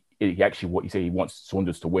wants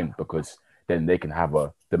Saunders to win because then they can have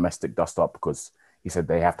a domestic dust up because he said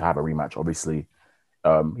they have to have a rematch. Obviously,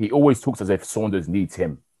 he always talks as if Saunders needs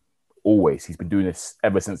him. Always, he's been doing this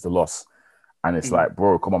ever since the loss, and it's like,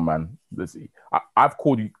 bro, come on, man. I've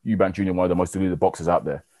called Eubank Jr. one of the most deluded boxers out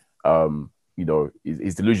there.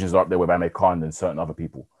 His delusions are up there with Amir Khan and certain other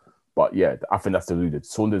people. But yeah, I think that's deluded.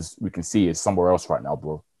 Saunders, we can see, is somewhere else right now,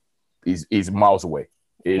 bro. He's miles away.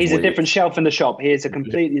 He's a different shelf in the shop. He is a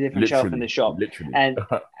completely different shelf in the shop. Literally.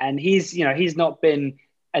 And he's not been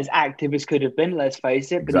as active as could have been, let's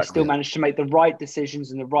face it, but he still managed to make the right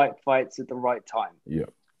decisions and the right fights at the right time. Yeah.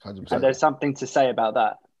 100%. And there's something to say about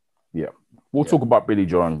that. Yeah. We'll talk about Billy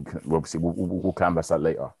Joe and obviously we'll canvas that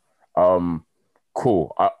later.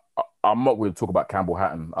 Cool. I'm not going to talk about Campbell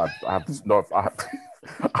Hatton. I've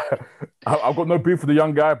got no beef with the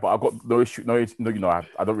young guy, but I've got no issue. I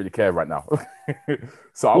don't really care right now.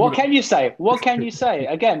 So what can you say? What can you say?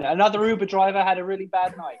 Again, another Uber driver had a really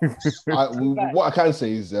bad night. What I can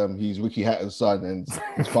say is he's Ricky Hatton's son, and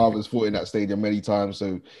his father's fought in that stadium many times.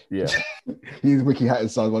 So yeah, he's Ricky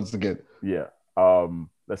Hatton's son once again. Yeah.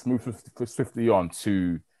 Let's move swiftly on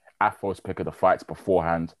to Afro's pick of the fights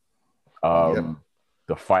beforehand.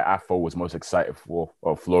 The fight Afro was most excited for,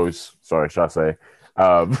 or Flows, sorry, should I say.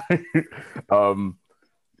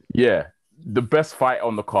 Yeah, the best fight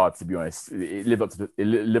on the card, to be honest. It lived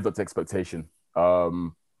up to expectation.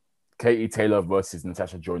 Katie Taylor versus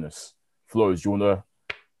Natasha Jonas. Flows, you want to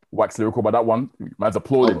wax lyrical about that one? Man's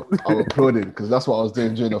applauding. I'm applauding because that's what I was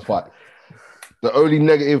doing during the fight. The only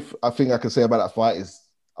negative I think I can say about that fight is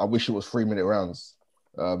I wish it was 3-minute rounds.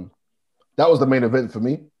 That was the main event for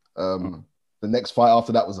me. The next fight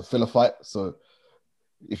after that was a filler fight. So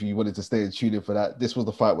if you wanted to stay and tune in for that, this was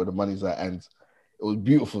the fight where the money's at. And it was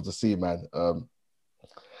beautiful to see, man.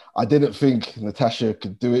 I didn't think Natasha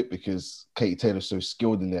could do it because Katie Taylor's so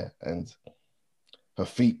skilled in there and her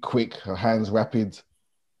feet quick, her hands rapid.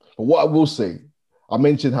 But what I will say, I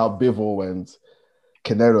mentioned how Bivol and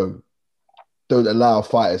Canelo don't allow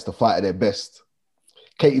fighters to fight at their best.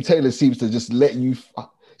 Katie Taylor seems to just let you...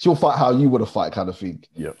 She'll fight how you want to fight kind of thing.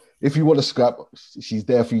 Yeah. If you want to scrap, she's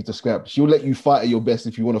there for you to scrap. She'll let you fight at your best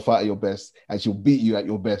if you want to fight at your best, and she'll beat you at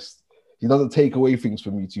your best. She doesn't take away things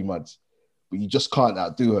from you too much, but you just can't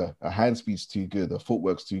outdo her. Her hand speed's too good. Her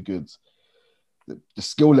footwork's too good. The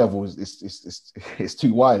skill level is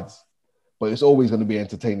too wide, but it's always going to be an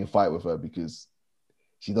entertaining fight with her because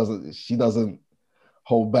she doesn't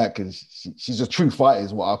hold back, and she's a true fighter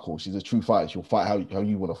is what I call. She's a true fighter. She'll fight how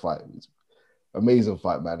you want to fight. It's amazing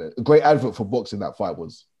fight, man. A great advert for boxing. That fight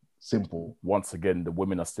was simple. Once again, the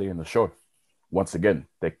women are stealing the show. Once again,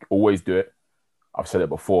 they always do it. I've said it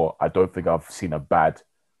before. I don't think I've seen a bad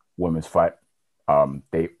women's fight.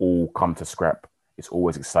 They all come to scrap. It's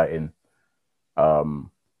always exciting.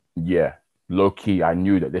 Yeah, low key, I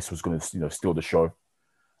knew that this was going to steal the show,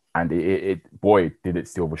 and it did it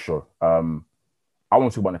steal the show. I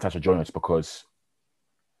want to talk about Natasha Jonas because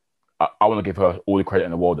I want to give her all the credit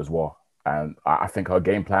in the world as well. And I think her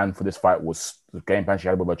game plan for this fight was the game plan she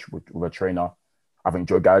had with her trainer. I think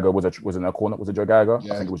Joe Gallagher was in her corner. Was it Joe Gallagher?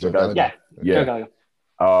 Yeah, I think it was Joe Gallagher. Yeah. Joe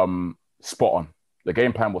Gallagher. Spot on. The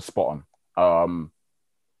game plan was spot on.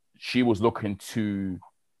 She was looking to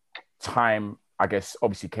time, I guess,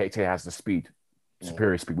 obviously Katie has the speed,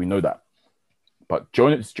 superior speed. We know that. But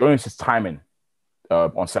Jonas's timing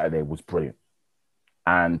on Saturday was brilliant,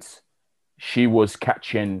 and she was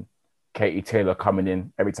catching Katie Taylor coming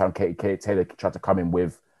in every time. Katie Taylor tried to come in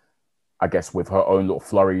with, I guess, with her own little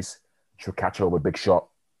flurries. She would catch her with a big shot.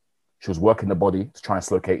 She was working the body to try and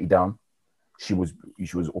slow Katie down. She was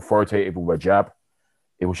authoritative with her jab.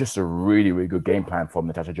 It was just a really, really good game plan from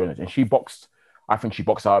Natasha Jonas. And I think she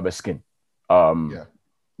boxed out of her skin.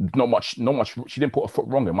 Not much. She didn't put a foot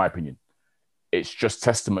wrong, in my opinion. It's just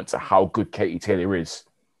testament to how good Katie Taylor is.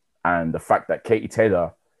 And the fact that Katie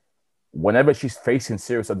Taylor, whenever she's facing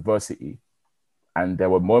serious adversity, and there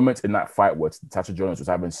were moments in that fight where Natasha Jonas was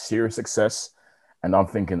having serious success, and I'm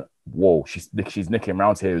thinking, whoa, she's nicking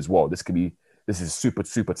rounds here as well. This is super,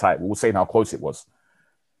 super tight. We were saying how close it was.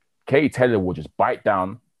 Katie Taylor would just bite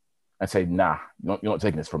down and say, nah, you're not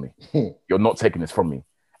taking this from me. You're not taking this from me.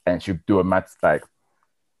 And she'd do a match like,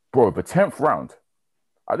 bro, the 10th round,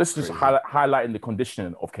 this is just highlighting the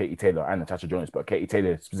conditioning of Katie Taylor and Natasha Jonas, but Katie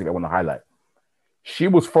Taylor specifically I want to highlight. She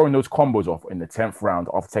was throwing those combos off in the 10th round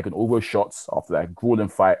after taking all those shots after that grueling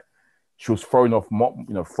fight. She was throwing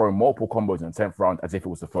multiple combos in the 10th round as if it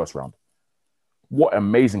was the first round. What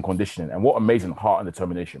amazing conditioning and what amazing heart and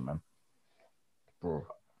determination, man. Bro.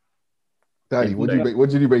 Danny, what did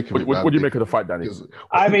you make of it? What do you make of the fight, Danny?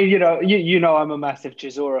 I mean, you know, I'm a massive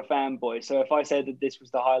Chisora fanboy. So if I said that this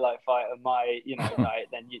was the highlight fight of my, night,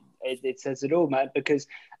 then it says it all, man. Because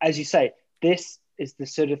as you say, this is the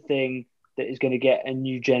sort of thing that is going to get a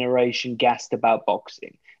new generation gassed about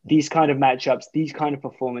boxing. These kind of matchups, these kind of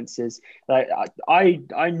performances. Like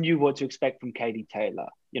I knew what to expect from Katie Taylor.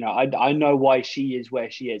 I know why she is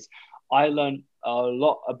where she is. I learned a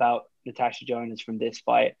lot about Natasha Jonas from this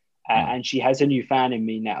fight. And she has a new fan in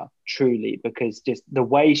me now, truly, because just the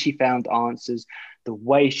way she found answers, the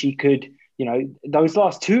way she could, those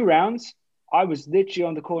last 2 rounds, I was literally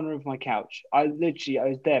on the corner of my couch. I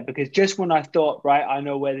was there because just when I thought, right, I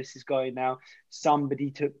know where this is going now,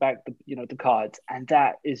 somebody took back the cards. And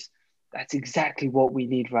that's exactly what we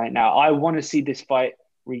need right now. I want to see this fight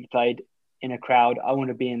replayed in a crowd. I want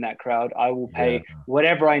to be in that crowd. I will pay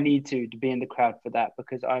whatever I need to be in the crowd for that,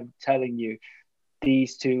 because I'm telling you,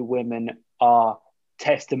 these 2 women are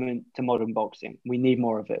testament to modern boxing. We need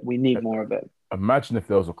more of it. More of it. Imagine if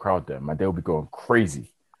there was a crowd there, man. They'll be going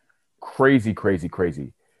crazy. Crazy.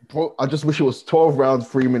 Bro, I just wish it was 12 rounds,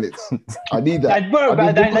 3 minutes. I need that.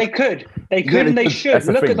 They could and they should.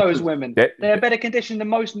 Look at those women. They're better conditioned than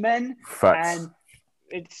most men. Facts.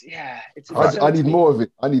 And I need more of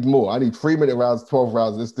it. I need more. I need 3-minute rounds, 12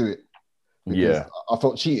 rounds. Let's do it. Because I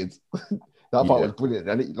felt cheated. That fight was brilliant.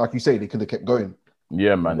 And like you say, they could have kept going.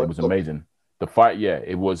 Yeah, man, it was amazing. The fight,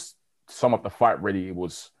 it was, to sum up the fight really, it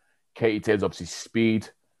was Katie Taylor's obviously speed,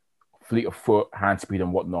 fleet of foot, hand speed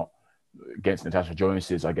and whatnot against Natasha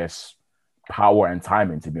Jonas's, I guess, power and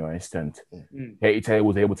timing, to be honest. And Katie Taylor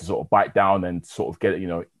was able to sort of bite down and sort of get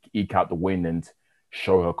it, eke out the win and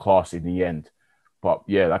show her class in the end. But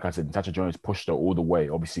yeah, like I said, Natasha Jonas pushed her all the way.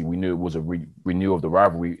 Obviously, we knew it was a renewal of the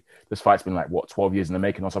rivalry. This fight's been 12 years in the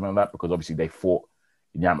making or something like that, because obviously they fought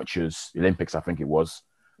in the amateurs, Olympics, I think it was.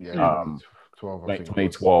 Yeah,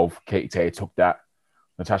 2012. Katie Taylor took that.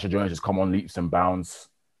 Natasha Jonas has come on leaps and bounds.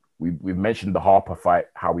 We've mentioned the Harper fight,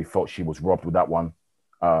 how we felt she was robbed with that one.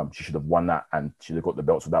 She should have won that and she should have got the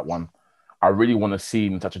belts with that one. I really want to see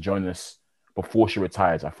Natasha Jonas before she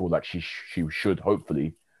retires. I feel like she should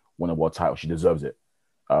hopefully win a world title. She deserves it.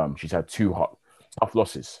 She's had 2 tough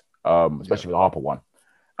losses, especially with the Harper one.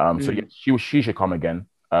 So yeah, she should come again.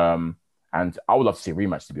 And I would love to see a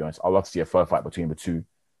rematch, to be honest. I'd love to see a third fight between the 2.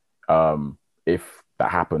 If that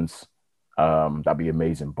happens, that'd be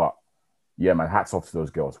amazing. But yeah, man, hats off to those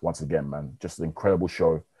girls once again, man. Just an incredible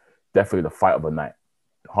show. Definitely the fight of the night.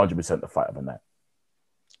 100% the fight of the night.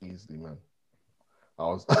 Easily, man. I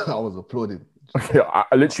was applauding. Yeah,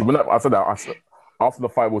 I literally, when I said that, after the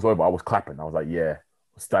fight was over, I was clapping. I was like, yeah,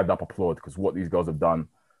 stand up, applaud, because what these girls have done,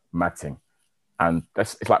 matting. And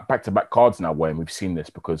it's like back-to-back cards now when we've seen this,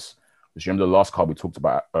 because you remember the last card we talked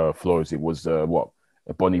about, Flores, it was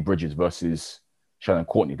Bonnie Bridges versus Shannon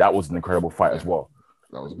Courtney. That was an incredible fight as well.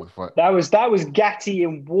 That was a good fight. That was Gatti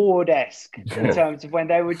and Ward-esque in terms of when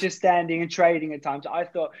they were just standing and trading at times. I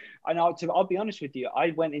thought, and I'll be honest with you,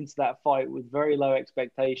 I went into that fight with very low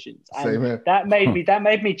expectations, and Same here. that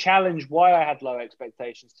made me challenge why I had low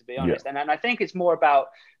expectations, to be honest. And I think it's more about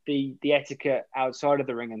the etiquette outside of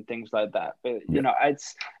the ring and things like that. But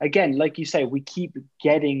it's, again, like you say, we keep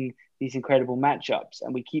getting these incredible matchups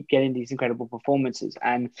and we keep getting these incredible performances,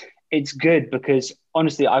 and it's good because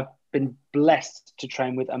honestly, I've been blessed to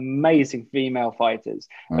train with amazing female fighters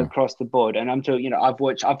across the board. And I'm talking, I've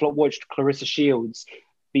watched Clarissa Shields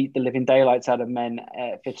beat the living daylights out of men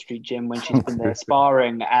at Fifth Street Gym when she's been there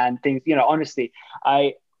sparring and things. You know, honestly,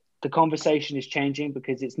 the conversation is changing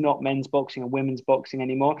because it's not men's boxing and women's boxing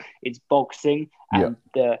anymore. It's boxing, and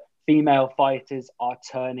the female fighters are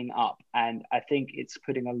turning up. And I think it's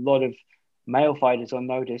putting a lot of male fighters on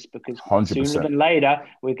notice because 100%. sooner than later,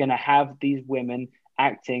 we're going to have these women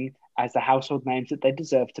acting as the household names that they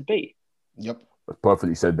deserve to be. Yep. That's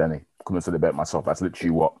perfectly said, Danny. Couldn't have said it better myself. That's literally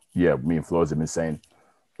what, me and Flores have been saying.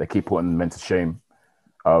 They keep putting men to shame.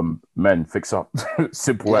 Men, fix up.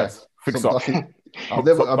 Simple as. Fix up. I've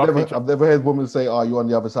never heard women say, "Oh, you're on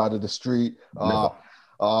the other side of the street. I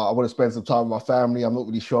want to spend some time with my family. I'm not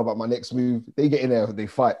really sure about my next move." They get in there, they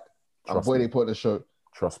fight. And boy, they put on the show.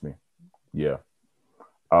 Trust me. Yeah.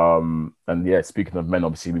 And yeah, speaking of men,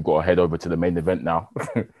 obviously we've got to head over to the main event now.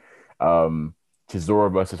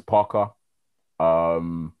 Chisora versus Parker.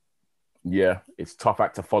 Yeah, it's a tough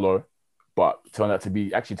act to follow, but turned out to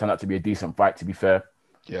be a decent fight, to be fair.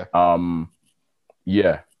 Yeah.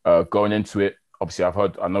 Going into it, obviously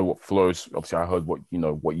I know what flows. Obviously, I heard what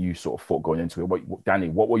you sort of thought going into it. Danny,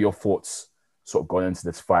 what were your thoughts sort of going into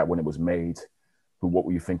this fight when it was made? What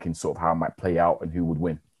were you thinking sort of how it might play out and who would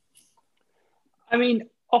win? I mean,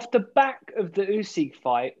 off the back of the Usyk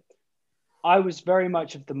fight, I was very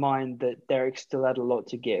much of the mind that Derek still had a lot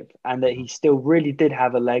to give and that he still really did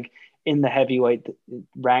have a leg in the heavyweight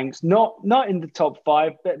ranks, not in the top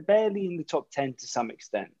 5, but barely in the top 10 to some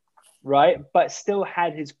extent, right? But still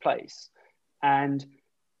had his place. And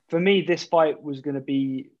for me, this fight was going to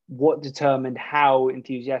be what determined how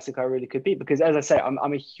enthusiastic I really could be. Because as I say,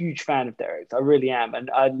 I'm a huge fan of Derek. I really am. And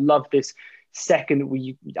I love this second,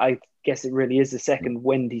 I guess it really is the second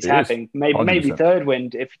wind he's having. Maybe third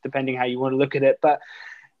wind, if depending how you want to look at it. But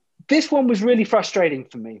this one was really frustrating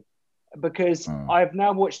for me because I've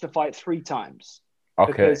now watched the fight 3 times.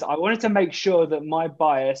 Okay. Because I wanted to make sure that my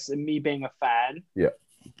bias and me being a fan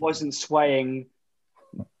wasn't swaying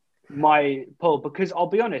my pull. Because I'll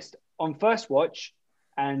be honest, on first watch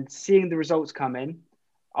and seeing the results come in,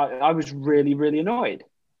 I was really, really annoyed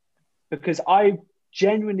because I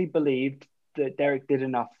genuinely believed that Derek did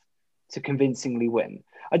enough to convincingly win.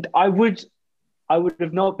 I would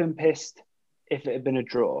have not been pissed if it had been a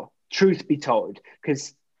draw, truth be told,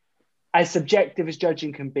 because as subjective as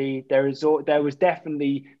judging can be, there was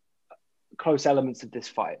definitely close elements of this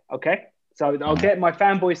fight. Okay, so I'll get my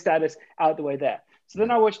fanboy status out the way there. So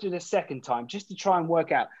then I watched it a second time just to try and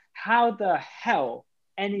work out how the hell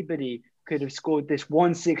anybody could have scored this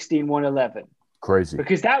 116-111. Crazy.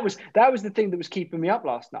 Because that was the thing that was keeping me up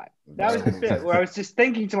last night. That was the bit where I was just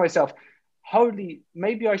thinking to myself, holy,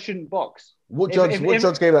 maybe I shouldn't box. What judge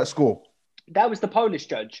gave that score? That was the Polish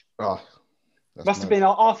judge. Oh, must have been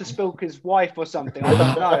Arthur Spilker's wife or something. I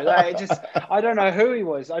don't know. I don't know who he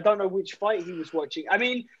was. I don't know which fight he was watching. I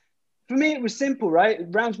mean, for me, it was simple, right?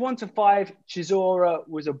 Rounds 1 to 5, Chisora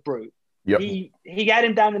was a brute. Yep. He had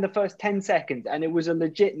him down in the first 10 seconds, and it was a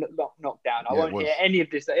legit knockdown. I won't hear any of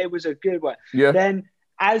this. It was a good one. Yeah. Then,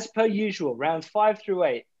 as per usual, rounds 5 through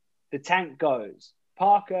 8, the tank goes.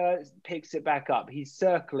 Parker picks it back up. He's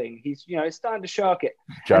circling. He's starting to shark it.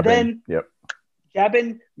 Jabbing. And then,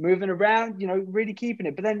 jabbing, moving around, really keeping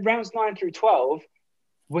it. But then rounds 9 through 12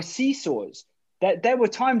 were seesaws. There were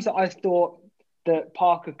times that I thought that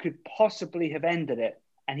Parker could possibly have ended it,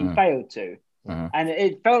 and he failed to. Mm-hmm. And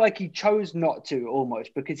it felt like he chose not to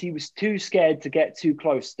almost because he was too scared to get too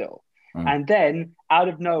close still. And then out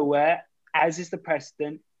of nowhere, as is the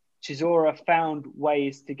precedent, Chisora found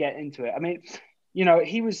ways to get into it. I mean,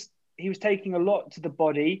 he was taking a lot to the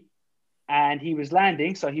body and he was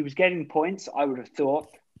landing. So he was getting points, I would have thought,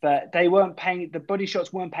 but the body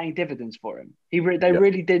shots weren't paying dividends for him. They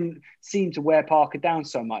really didn't seem to wear Parker down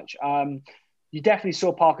so much. You definitely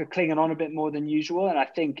saw Parker clinging on a bit more than usual, and I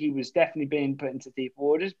think he was definitely being put into deep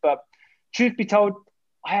waters. But truth be told,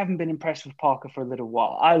 I haven't been impressed with Parker for a little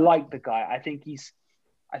while. I like the guy. I think he's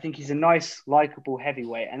a nice, likable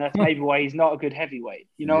heavyweight, and that's maybe why he's not a good heavyweight.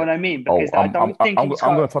 You know what I mean? Because I'm going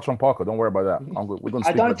to touch on Parker. Don't worry about that.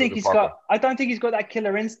 I don't think he's got that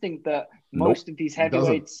killer instinct that most of these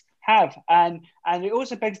heavyweights have, and it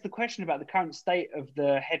also begs the question about the current state of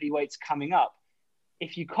the heavyweights coming up.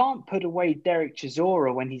 If you can't put away Derek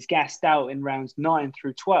Chisora when he's gassed out in rounds 9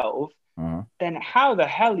 through 12, then how the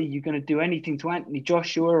hell are you going to do anything to Anthony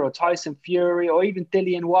Joshua or Tyson Fury or even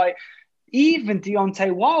Dillian White, even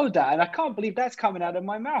Deontay Wilder? And I can't believe that's coming out of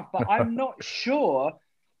my mouth, but I'm not sure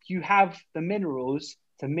you have the minerals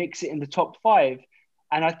to mix it in the top 5.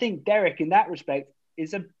 And I think Derek, in that respect,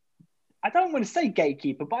 I don't want to say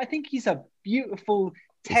gatekeeper, but I think he's a beautiful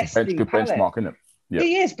testing palette. Benchmark, isn't it? Yeah.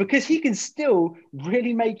 He is, because he can still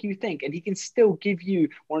really make you think, and he can still give you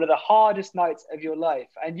one of the hardest nights of your life.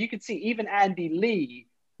 And you could see even Andy Lee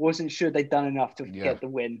wasn't sure they'd done enough to get the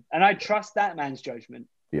win. And I trust that man's judgment.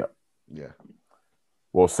 Yeah. Yeah.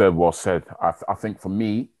 Well said. Well said. I think for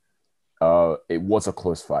me, it was a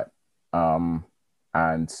close fight. And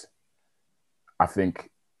I think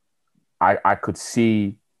I could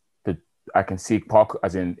see I can see Parker,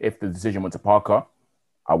 as in if the decision went to Parker,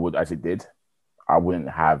 I would, as it did, I wouldn't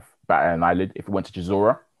have batted an eyelid. If it went to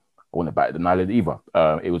Chisora, I wouldn't have batted an eyelid either.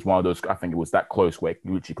 It was one of those, I think it was that close where it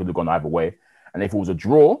literally could have gone either way. And if it was a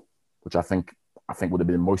draw, which I think would have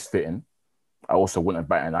been most fitting, I also wouldn't have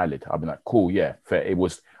batted an eyelid. I'd been like, cool, yeah, fair.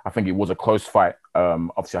 I think it was a close fight.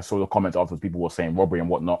 Obviously, I saw the comments afterwards, people were saying robbery and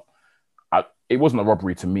whatnot. It wasn't a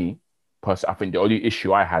robbery to me. Personally, I think the only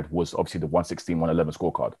issue I had was obviously the 116, 111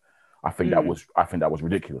 scorecard. I think that was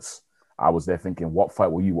ridiculous. I was there thinking, what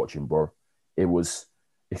fight were you watching, bro? It was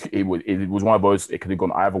one of those. It could have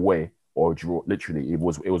gone either way or a draw. Literally, it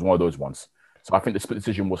was one of those ones. So I think the split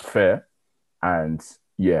decision was fair, and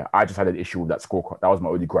yeah, I just had an issue with that scorecard. That was my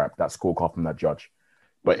only gripe. That scorecard from that judge.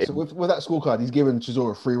 But so with that scorecard, he's given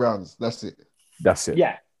Chisora 3 rounds. That's it. That's it.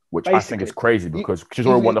 Yeah. Which basically, I think is crazy because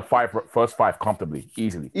Chisora won the first 5 comfortably,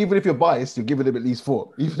 easily. Even if you're biased, you're giving him at least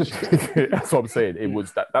 4. That's what I'm saying. It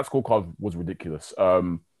was that scorecard was ridiculous.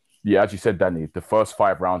 Yeah, as you said, Danny, the first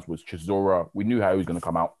 5 rounds was Chisora. We knew how he was going to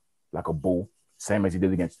come out like a bull, same as he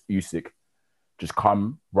did against Usyk. Just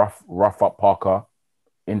come, rough up Parker,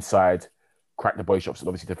 inside, crack the body shots. And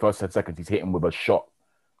obviously, the first 10 seconds, he's hitting with a shot.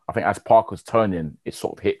 I think as Parker's turning, it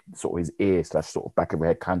sort of hit sort of his ear / sort of back of the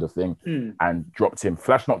head kind of thing, and dropped him.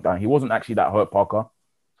 Flash knockdown. He wasn't actually that hurt, Parker.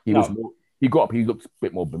 He was more. He got up. He looked a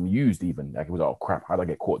bit more bemused, even. Like he was like, "Oh crap, how did I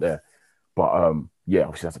get caught there?" But yeah,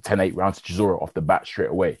 obviously that's a 10-8 round to Chisora off the bat straight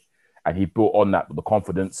away, and he built on that with the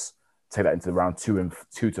confidence. Take that into round 2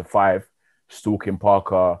 to 5, stalking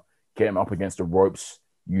Parker, get him up against the ropes,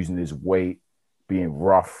 using his weight, being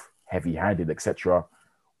rough, heavy-handed, etc.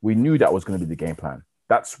 We knew that was going to be the game plan.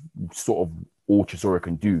 That's sort of all Chisora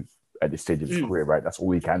can do at this stage of his career, right? That's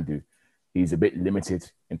all he can do. He's a bit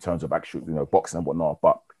limited in terms of actual, boxing and whatnot.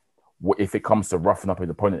 But if it comes to roughing up his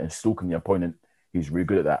opponent and stalking the opponent, he's really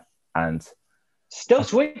good at that. And still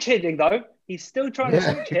switch hitting though. He's still trying to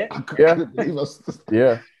switch hit.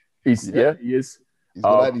 Yeah, he is. He's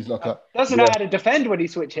got his lockup. Doesn't know how to defend when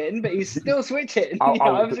he's switch hitting, but he's still switch hitting.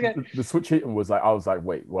 The switch hitting was like, I was like,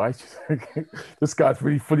 wait, why? This guy's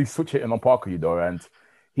really fully switch hitting on Parker, and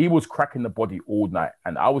he was cracking the body all night.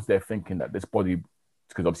 And I was there thinking that this body,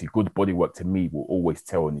 because obviously good body work to me will always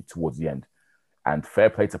tell on it towards the end. And fair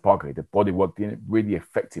play to Parker, the body work didn't really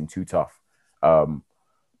affect him too tough.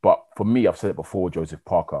 But for me, I've said it before, Joseph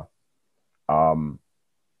Parker.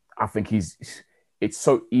 I think it's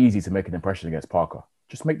so easy to make an impression against Parker.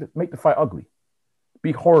 Just make the fight ugly.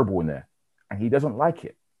 Be horrible in there. And he doesn't like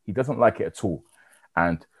it. He doesn't like it at all.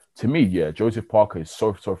 And to me, yeah, Joseph Parker is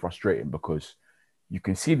so frustrating because you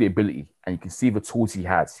can see the ability and you can see the tools he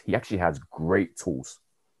has. He actually has great tools.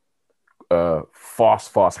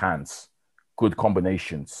 Fast hands, good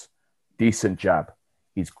combinations, decent jab.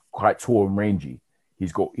 He's quite tall and rangy.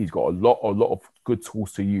 He's got a lot of good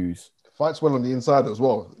tools to use. Fights well on the inside as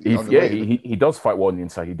well. He does fight well on the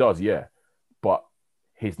inside. He does, yeah. But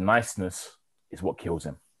his niceness is what kills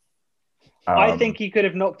him. I think he could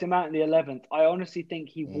have knocked him out in the 11th. I honestly think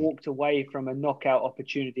he walked away from a knockout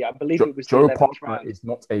opportunity. I believe it was Joe the 11th Parker round. is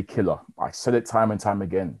not a killer. I said it time and time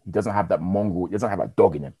again. He doesn't have that mongrel. He doesn't have that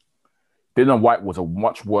dog in him. Dillian Whyte was a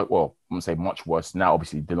much worse. Well, I'm gonna say much worse. Now,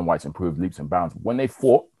 obviously, Dillian Whyte's improved leaps and bounds. When they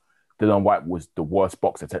fought, Dillian Whyte was the worst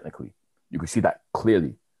boxer technically. You can see that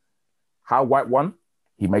clearly. How Whyte won?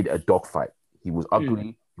 He made it a dog fight. He was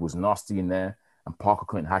ugly. He was nasty in there, and Parker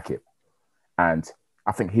couldn't hack it. And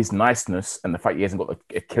I think his niceness and the fact he hasn't got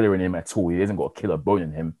a killer in him at all, he hasn't got a killer bone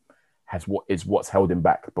in him, what's held him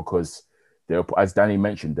back. Because as Danny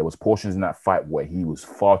mentioned, there was portions in that fight where he was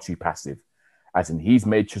far too passive. As in, he's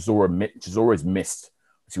made Chisora's missed.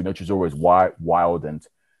 So we know Chisora is wild, and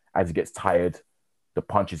as he gets tired, the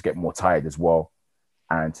punches get more tired as well.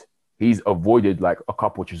 And he's avoided like a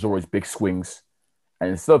couple of Chisora's big swings. And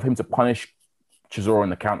instead of him to punish Chisora on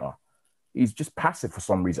the counter, he's just passive for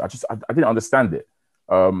some reason. I didn't understand it.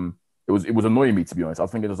 It was annoying me, to be honest. I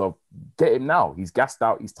was thinking to myself, get him now. He's gassed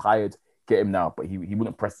out. He's tired. Get him now. But he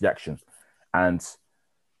wouldn't press the action. And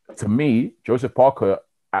to me, Joseph Parker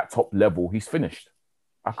at top level, he's finished.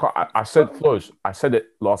 I said it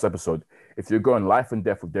last episode. If you're going life and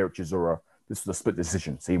death with Derek Chisora, this was a split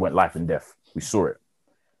decision. So he went life and death. We saw it.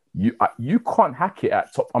 You can't hack it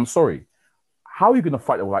at top. I'm sorry. How are you going to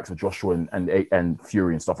fight the likes of Joshua and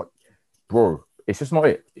Fury and stuff like? Bro, it's just not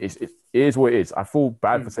it. It is what it is. I feel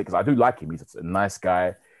bad for saying because I do like him. He's a nice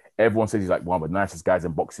guy. Everyone says he's like one of the nicest guys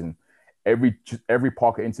in boxing. Every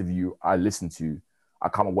Parker interview I listen to, I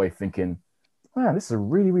come away thinking, man, this is a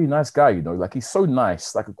really, really nice guy. You know, like he's so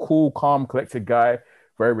nice, like a cool, calm, collected guy,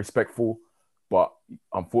 very respectful. But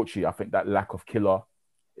unfortunately, I think that lack of killer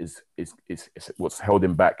is what's held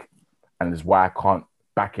him back, and is why I can't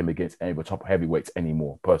back him against any of the top heavyweights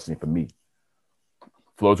anymore. Personally, for me.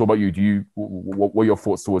 Flows, what about you? What are your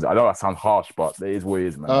thoughts towards it? I know that sounds harsh, but it is what it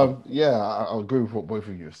is, man. Yeah, I agree with what both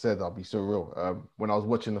of you have said. I'll be so real. When I was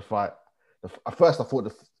watching the fight, at first I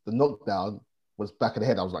thought the knockdown was back of the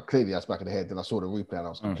head. I was like, clearly that's back of the head. Then I saw the replay and I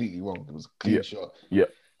was completely wrong. It was a clean shot. Yeah.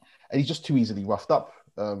 And he's just too easily roughed up.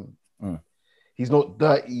 He's not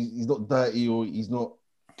dirty. He's not dirty, or he's not.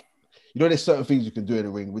 You know, there's certain things you can do in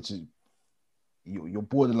the ring, which is you're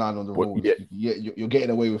borderline on the rules. Yeah, you're getting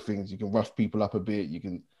away with things. You can rough people up a bit. You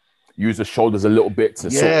can use the shoulders a little bit to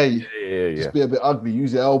just be a bit ugly.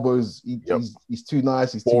 Use your elbows. He's too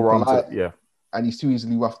nice. He's too polite. And he's too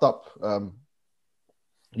easily roughed up.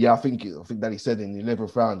 I think that he said in the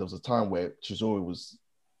 11th round there was a time where Chisora was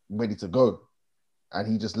ready to go,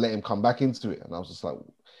 and he just let him come back into it. And I was just like,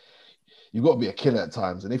 you've got to be a killer at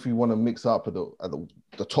times, and if you want to mix up at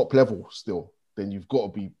the top level still, then you've got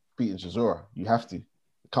to be beating Chisora. You have to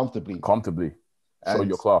comfortably. Show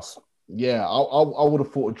your class. Yeah, I would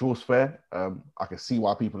have thought a draw's fair. I can see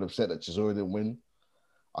why people have said that Chisora didn't win.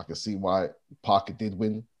 I can see why Parker did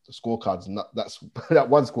win. The scorecard's that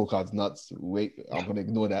one scorecard's nuts. Wait, I'm gonna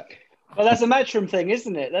ignore that. Well, that's a Matchroom thing,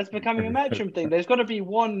 isn't it? That's becoming a Matchroom thing. There's got to be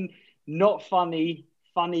one not funny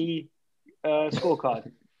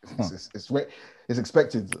scorecard. It's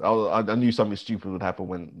expected. I knew something stupid would happen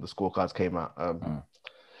when the scorecards came out.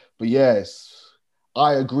 But yes,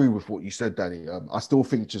 I agree with what you said, Danny. I still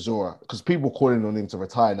think Chisora, because people calling on him to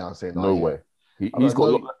retire now, saying no way. He's got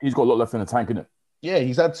a lot left in the tank, isn't it? Yeah,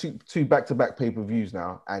 he's had two back-to-back pay-per-views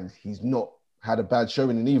now, and he's not had a bad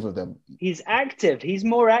showing in either of them. He's active. He's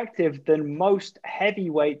more active than most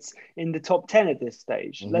heavyweights in the top 10 at this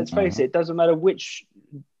stage. Let's face it, it doesn't matter which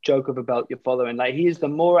joke of a belt you're following. Like, he is the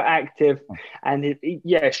more active, and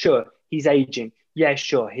sure, he's aging. Yeah,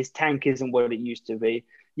 sure, his tank isn't what it used to be.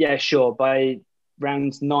 Yeah, sure, by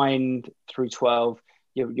rounds 9 through 12,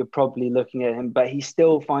 you're probably looking at him, but he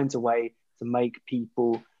still finds a way to make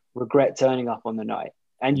people regret turning up on the night.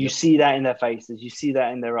 And you see that in their faces. You see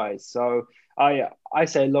that in their eyes. So I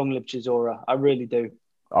say long live Chisora. I really do.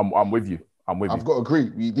 I'm with you. I've got to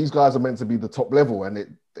agree. These guys are meant to be the top level, and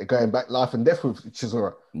they're going back life and death with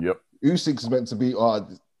Chisora. Yep. Usyk is meant to be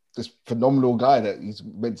this phenomenal guy that he's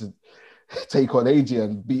meant to take on AJ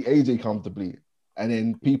and beat AJ comfortably. And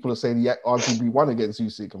then people are saying he arguably won against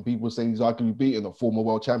Usyk, and people are saying he's arguably beaten a former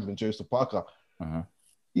world champion, Joseph Parker.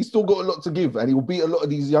 He's still got a lot to give, and he will beat a lot of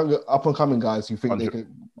these younger up-and-coming guys who think they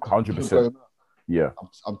can. 100%. Yeah,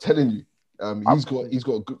 I'm telling you, he's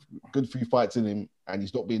got a good few fights in him, and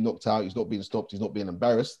he's not being knocked out. He's not being stopped. He's not being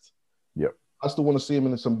embarrassed. Yep. I still want to see him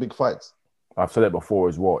in some big fights. I've said it before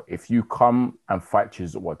as well. If you come and fight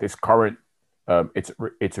Chisora, this current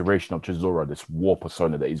iteration of Chisora, this war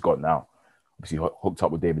persona that he's got now, obviously hooked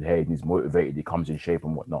up with David Haye, and he's motivated. He comes in shape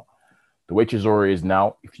and whatnot. The way Chisora is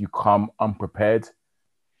now, if you come unprepared,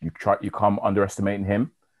 you come underestimating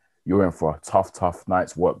him, you're in for a tough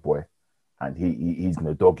night's work, boy, and he's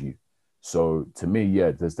gonna dog you. So to me,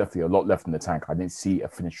 there's definitely a lot left in the tank. I didn't see a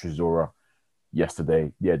finished Chisora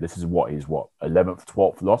yesterday. Yeah, this is his 11th,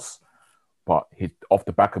 12th loss, but off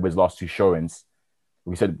the back of his last two showings,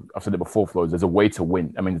 I've said it before, Flo, there's a way to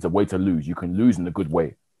win. I mean, there's a way to lose. You can lose in a good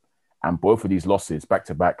way, and both of these losses back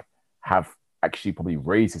to back have actually probably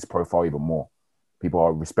raised his profile even more. People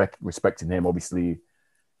are respecting him, obviously.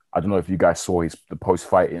 I don't know if you guys saw the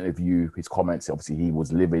post-fight interview, his comments. Obviously, he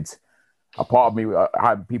was livid. A part of me, I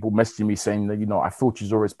had people messaging me saying that, I feel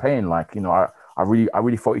Chisora's pain. Like, I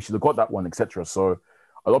really thought he should have got that one, etc. So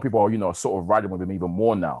a lot of people are, sort of riding with him even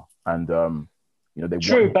more now. And, they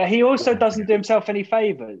True, but he also doesn't do himself any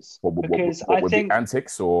favors. Because I think the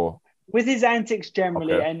antics or with his antics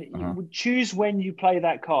generally, and you would choose when you play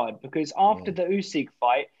that card, because after the Usyk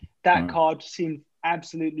fight, that card seemed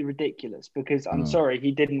absolutely ridiculous, because I'm sorry,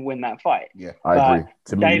 he didn't win that fight. Yeah, I agree.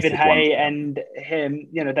 David Haye and him,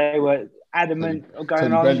 they were adamant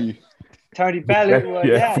going on. Tony Bellew.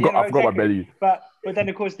 I forgot about Bellew. But then,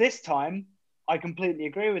 of course, this time, I completely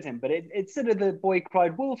agree with him. But it's sort of the boy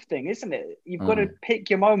cried wolf thing, isn't it? You've got to pick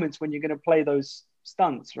your moments when you're going to play those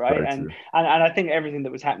stunts, right? And I think everything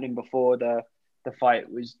that was happening before the the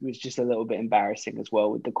fight was just a little bit embarrassing as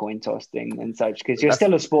well with the coin toss thing and such, because you're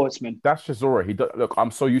still a sportsman. That's Chisora. Look,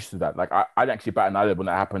 I'm so used to that. Like I didn't actually bat an eyelid when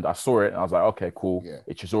that happened. I saw it and I was like, okay, cool. Yeah.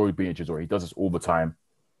 It's Chisora being Chisora. He does this all the time.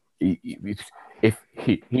 If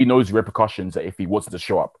he knows the repercussions that if he wasn't to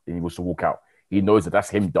show up and he was to walk out, he knows that that's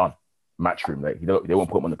him done. Matchroom. Like they won't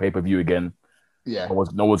put him on the pay-per-view again. Yeah.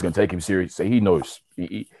 No one's going to take him serious. So he knows.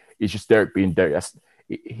 It's just Derek being Derek.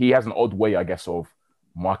 He has an odd way, I guess, of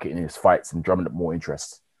marketing his fights and drumming up more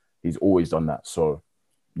interest. He's always done that. So,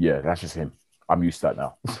 yeah, that's just him. I'm used to that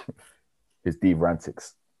now. His diva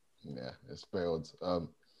antics. Yeah, it's failed.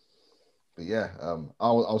 But yeah,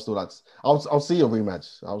 I'll still like. I'll see a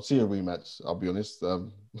rematch. I'll see a rematch. I'll be honest.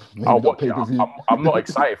 I'll watch pay-per-view. I'm not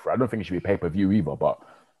excited for it. I don't think it should be pay-per-view either. But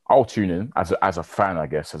I'll tune in as a fan, I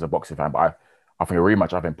guess, as a boxing fan. But I think a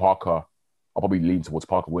rematch. I think Parker. I'll probably lean towards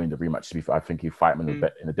Parker winning the rematch. To be fair, I think he fight him in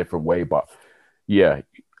a different way. But yeah,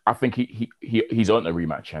 I think he's earned a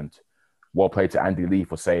rematch. And well played to Andy Lee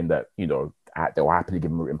for saying that, you know, they were happy to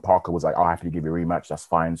give him. And Parker was like, "I'll happily give you a rematch. That's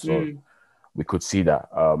fine." So we could see that.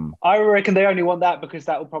 I reckon they only want that because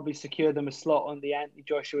that will probably secure them a slot on the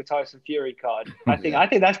Joshua Tyson Fury card. I think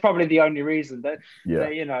that's probably the only reason that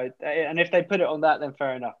you know. And if they put it on that, then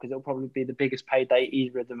fair enough, because it'll probably be the biggest payday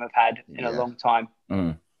either of them have had in a long time.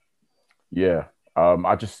 Yeah.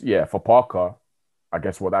 For Parker, I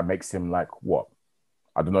guess what that makes him like what?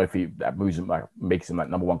 I don't know if that moves him like makes him like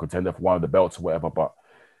number one contender for one of the belts or whatever, but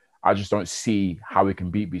I just don't see how he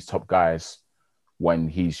can beat these top guys when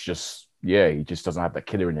he just doesn't have that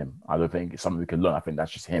killer in him. I don't think it's something we can learn. I think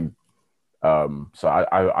that's just him. So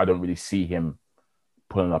I don't really see him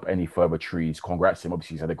pulling up any further trees. Congrats to him.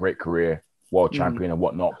 Obviously, he's had a great career, world champion and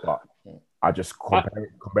whatnot, but I just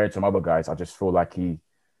compared to some other guys, I just feel like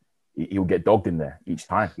he'll get dogged in there each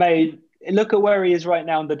time. Mate, look at where he is right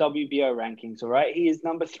now in the WBO rankings, all right? He is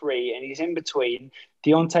number 3, and he's in between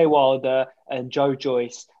Deontay Wilder and Joe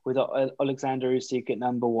Joyce with Alexander Usyk at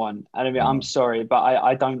number 1. I mean, I'm sorry, but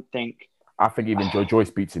I don't think... I think even Joe Joyce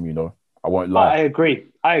beats him, you know? I won't lie. I agree.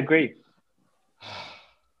 I guess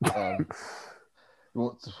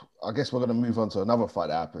we're going to move on to another fight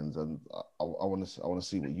that happens, and I want to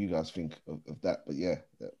see what you guys think of that. But yeah,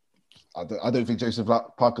 I don't think Joseph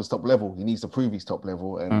Parker's top level. He needs to prove he's top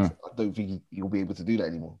level, and I don't think he'll be able to do that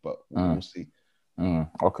anymore. But we'll see.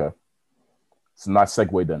 Okay, it's a nice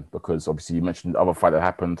segue then, because obviously you mentioned the other fight that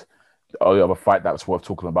happened. The only other fight that was worth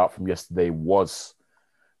talking about from yesterday was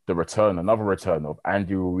another return of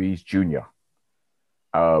Andy Ruiz Jr.,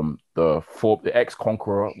 the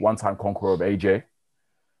ex-conqueror, one-time conqueror of AJ.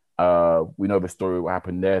 We know the story, what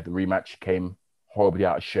happened there. The rematch came horribly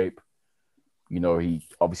out of shape. You know, he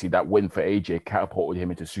obviously that win for AJ catapulted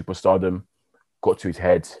him into superstardom, got to his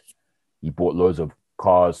head. He bought loads of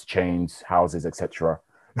cars, chains, houses, etc.,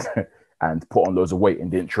 and put on loads of weight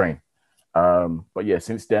and didn't train. But yeah,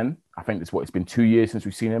 since then, I think it's been 2 years since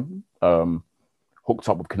we've seen him. Hooked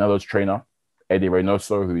up with Canelo's trainer, Eddie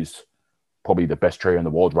Reynoso, who's probably the best trainer in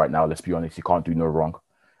the world right now. Let's be honest, he can't do no wrong.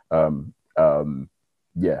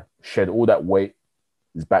 Shed all that weight.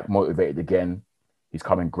 He's back motivated again. He's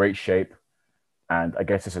come in great shape. And I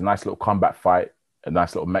guess it's a nice little combat fight, a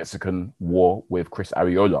nice little Mexican war with Chris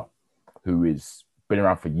Arreola, who has been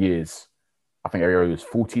around for years. I think Arreola is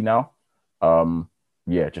 40 now.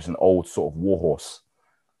 Just an old sort of warhorse.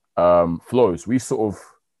 Flows, we sort of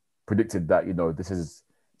predicted that, you know, it's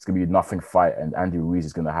going to be a nothing fight and Andy Ruiz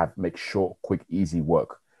is going to make short, quick, easy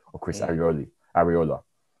work of Chris Arreola.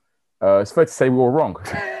 It's fair to say we were wrong.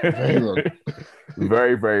 Very wrong.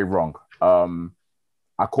 Very, very wrong.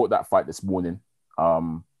 I caught that fight this morning.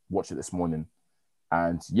 Watched it this morning.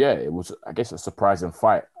 And yeah, it was, I guess, a surprising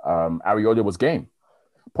fight. Arreola was game.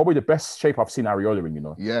 Probably the best shape I've seen Arreola in, you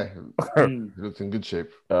know. Yeah, he looked in good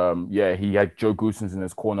shape. He had Joe Goosens in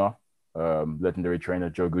his corner. Legendary trainer,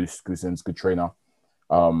 Joe Goosens, good trainer.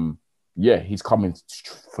 He's come in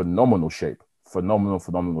phenomenal shape.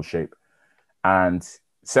 Phenomenal shape. And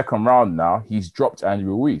second round now, he's dropped Andy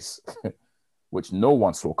Ruiz, which no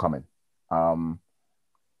one saw coming.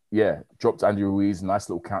 Dropped Andy Ruiz, nice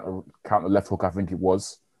little counter left hook, I think it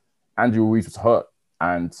was. Andy Ruiz was hurt,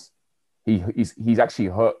 and he's actually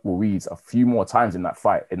hurt Ruiz a few more times in that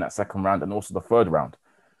fight, in that second round, and also the third round.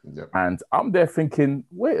 Yep. And I'm there thinking,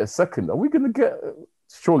 wait a second, are we going to get...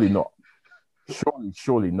 Surely not.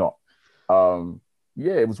 Surely not.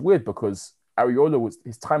 It was weird because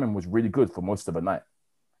his timing was really good for most of the night.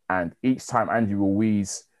 And each time Andy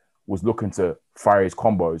Ruiz was looking to fire his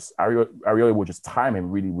combos, Arreola would just time him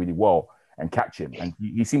really, really well and catch him. And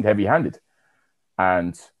he seemed heavy-handed.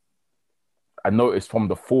 And I noticed from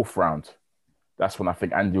the fourth round, that's when I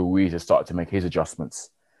think Andy Ruiz has started to make his adjustments.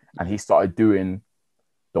 and he started doing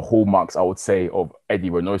the hallmarks, I would say, of Eddie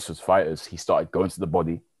Reynoso's fighters. He started going to the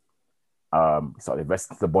body. He started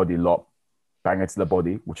investing to the body a lot, banging to the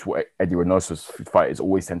body, which what Eddie Reynoso's fighters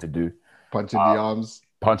always tend to do. Punching the arms.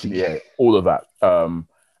 Punching the air, all of that.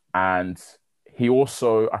 And he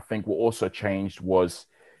also, I think what also changed was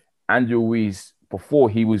Andy Ruiz, before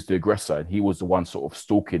he was the aggressor, and he was the one sort of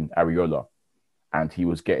stalking Arreola, and he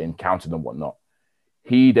was getting countered and whatnot.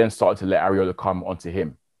 He then started to let Arreola come onto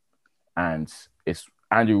him. And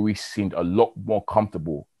Andy Ruiz seemed a lot more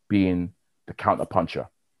comfortable being the counter puncher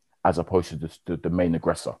as opposed to the main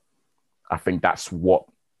aggressor. I think that's what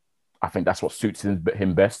suits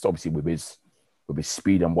him best, obviously with his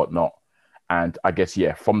speed and whatnot. And I guess,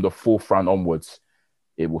 yeah, from the fourth round onwards,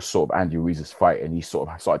 it was sort of Andy Ruiz's fight, and he sort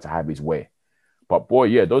of started to have his way. But boy,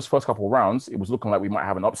 yeah, those first couple of rounds, it was looking like we might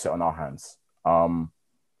have an upset on our hands.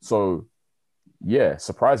 So yeah,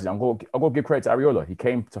 surprising. I'm gonna give credit to Arreola. He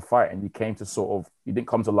came to fight, and he came to he didn't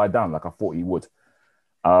come to lie down like I thought he would.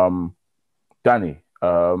 Danny,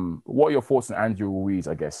 what are your thoughts on Andy Ruiz?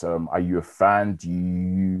 I guess, are you a fan?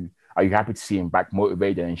 Are you happy to see him back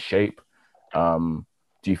motivated and in shape?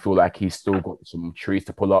 Do you feel like he's still got some trees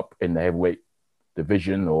to pull up in the heavyweight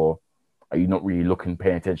division, or are you not really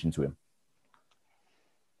paying attention to him?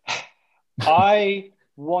 I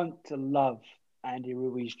want to love Andy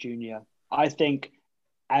Ruiz Jr. I think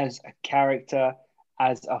as a character,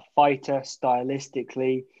 as a fighter,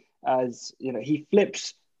 stylistically, as you know, he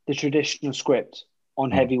flips the traditional script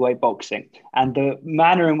on heavyweight boxing, and the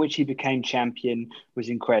manner in which he became champion was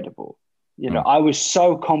incredible. You know, I was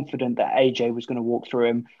so confident that AJ was going to walk through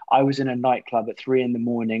him. I was in a nightclub at 3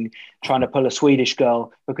 a.m. trying to pull a Swedish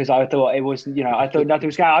girl because I thought it was, you know, I thought nothing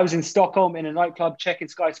was going on. I was in Stockholm in a nightclub checking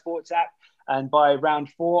Sky Sports app. And by round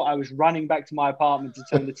 4, I was running back to my apartment to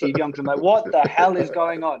turn the TV on because I'm like, what the hell is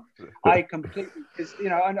going on? I completely,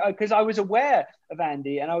 because I was aware of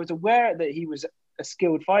Andy and I was aware that he was a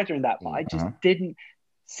skilled fighter in that, but I just didn't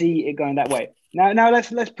see it going that way. Now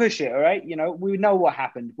let's push it, all right? You know, we know what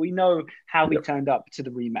happened. We know how he turned up to the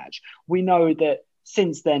rematch. We know that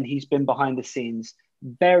since then he's been behind the scenes,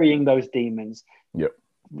 burying those demons. Yep.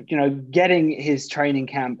 You know, getting his training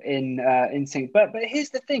camp in sync. But here's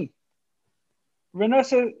the thing.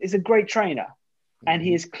 Reynoso is a great trainer, and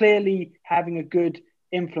he is clearly having a good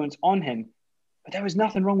influence on him. But there was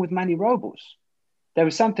nothing wrong with Manny Robles. There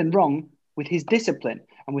was something wrong with his discipline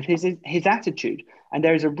and with his attitude. And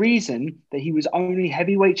there is a reason that he was only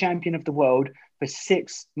heavyweight champion of the world for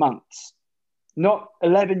 6 months. Not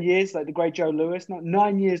 11 years like the great Joe Louis, not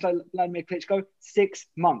 9 years like Vladimir Klitschko, 6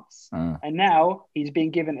 months. And now he's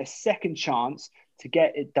being given a second chance to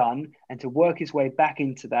get it done and to work his way back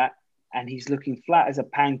into that. And he's looking flat as a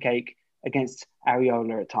pancake against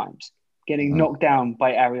Arreola at times, getting knocked down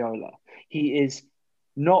by Arreola. He is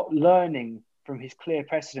not learning from his clear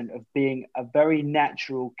precedent of being a very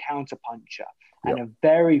natural counterpuncher and a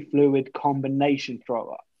very fluid combination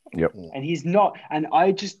thrower. Yep. And he's not. And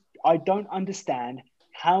I don't understand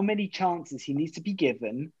how many chances he needs to be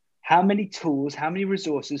given, how many tools, how many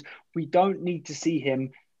resources. We don't need to see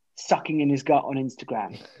him sucking in his gut on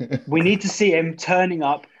Instagram. We need to see him turning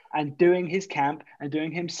up and doing his camp and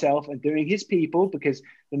doing himself and doing his people, because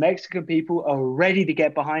the Mexican people are ready to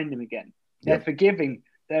get behind him again. They're forgiving.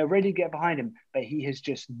 They're ready to get behind him, but he has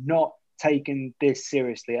just not taken this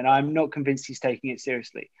seriously. And I'm not convinced he's taking it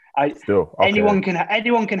seriously. Anyone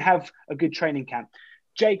can have a good training camp.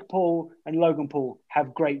 Jake Paul and Logan Paul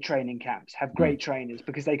have great training camps, have great trainers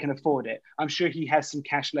because they can afford it. I'm sure he has some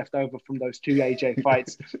cash left over from those 2 AJ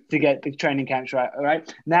fights to get the training camps right. All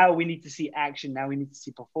right. Now we need to see action. Now we need to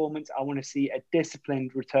see performance. I want to see a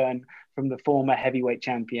disciplined return from the former heavyweight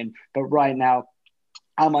champion. But right now,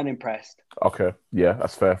 I'm unimpressed. Okay. Yeah,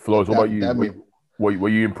 that's fair. Flores, what about you? Were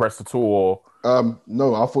you impressed at all? Or?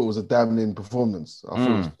 No, I thought it was a damning performance. I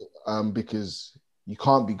thought it was, because you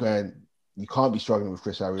can't be struggling with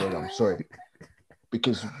Chris Arreola. I'm sorry.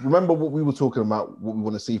 Because remember what we were talking about, what we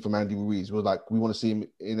want to see from Andy Ruiz. We're like, we want to see him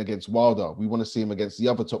in against Wilder. We want to see him against the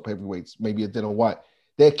other top heavyweights, maybe a Dillian Whyte.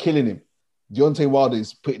 They're killing him. Deontay Wilder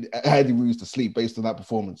is putting Andy Ruiz to sleep based on that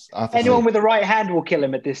performance. Anyone with the right hand will kill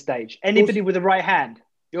him at this stage. Anybody with the right hand.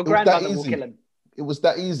 Your grandmother will kill him. It was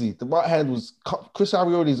that easy. The right hand was... Chris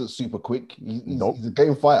Arreola isn't super quick. He's a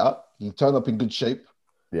game fighter. He turned up in good shape.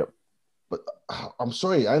 Yep. But I'm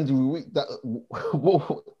sorry, Andy Ruiz...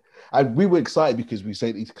 And we were excited because we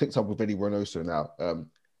said he's clicked up with Eddie Reynoso now.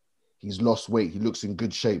 He's lost weight. He looks in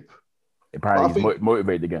good shape. Apparently he's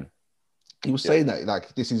motivated again. He was saying that,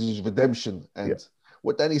 like, this is his redemption. And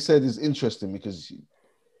what Danny said is interesting because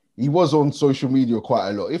he was on social media quite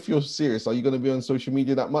a lot. If you're serious, are you going to be on social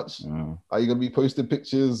media that much? Are you going to be posting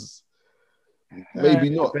pictures? Maybe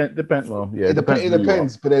not. Depends. Well, yeah, It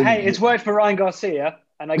depends. But then, hey, it's worked for Ryan Garcia,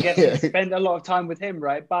 and I guess Yeah. he spent a lot of time with him,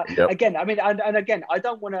 right? But Yep. again, I mean, and again, I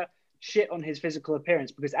don't want to shit on his physical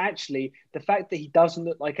appearance, because actually the fact that he doesn't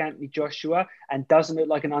look like Anthony Joshua and doesn't look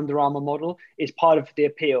like an Under Armour model is part of the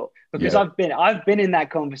appeal. Because Yeah. I've been in that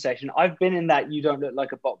conversation. I've been in that you don't look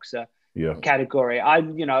like a boxer category.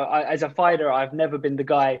 As a fighter, I've never been the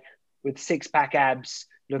guy with 6-pack abs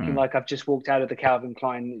looking like I've just walked out of the Calvin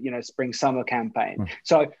Klein, spring summer campaign.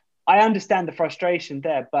 So I understand the frustration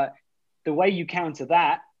there, but the way you counter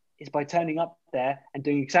that is by turning up there and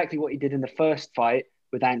doing exactly what he did in the first fight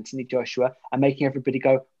with Anthony Joshua and making everybody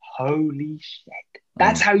go, holy shit.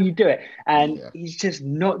 That's how you do it. And he's just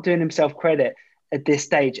not doing himself credit at this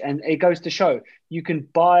stage. And it goes to show you can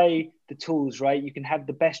buy the tools, right? You can have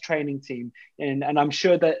the best training team. And I'm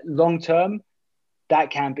sure that long term,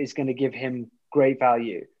 that camp is going to give him great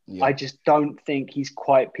value. Yeah. I just don't think he's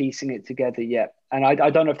quite piecing it together yet. And I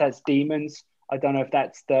don't know if that's demons. I don't know if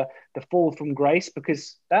that's the fall from grace,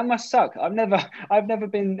 because that must suck. I've never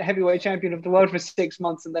been heavyweight champion of the world for 6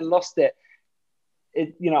 months and then lost it.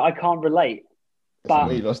 I can't relate. But the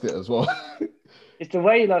way he lost it as well. It's the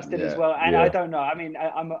way he lost it as well. And I don't know. I mean,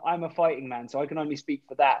 I'm a fighting man, so I can only speak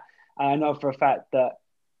for that. And I know for a fact that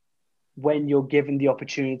when you're given the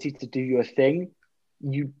opportunity to do your thing,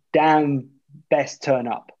 you damn best turn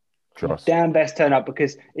up. Trust. Damn best turn up,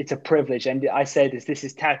 because it's a privilege. And I say this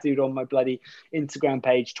is tattooed on my bloody Instagram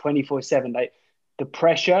page 24/7. Like, the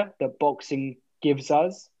pressure that boxing gives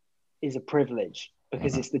us is a privilege,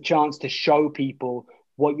 because it's the chance to show people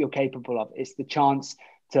what you're capable of. It's the chance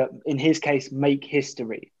to, in his case, make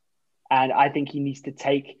history. And I think he needs to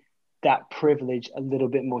take that privilege a little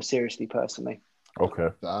bit more seriously, personally. Okay.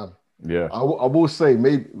 Damn. Yeah. I will say,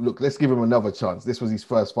 maybe, look, let's give him another chance. This was his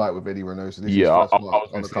first fight with Eddie Reynoso. This is his first fight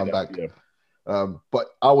on the comeback. But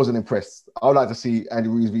I wasn't impressed. I would like to see Andy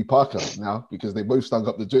Ruiz v Parker now, because they both stung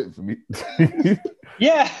up the joint for me.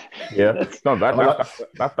 Yeah. No,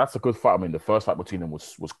 that's a good fight. I mean, the first fight between them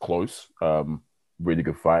was close. Really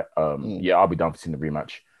good fight. Yeah, I'll be down for seeing the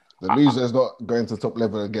rematch. The loser's not going to top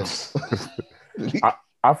level again.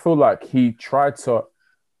 I feel like he tried to,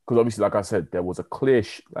 because obviously, like I said, there was a clear,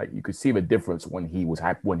 you could see the difference when he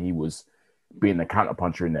was being the counter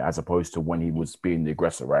puncher in there, as opposed to when he was being the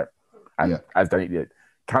aggressor, right? And as Danny,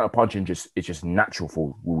 counter punching it's just natural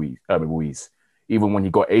for Ruiz. Even when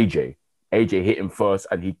he got AJ hit him first,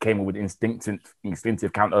 and he came in with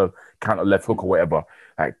instinctive counter left hook or whatever.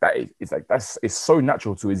 Like that, it's so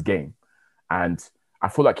natural to his game, and I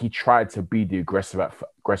feel like he tried to be the aggressor at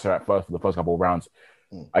first for the first couple of rounds.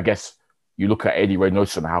 I guess you look at Eddie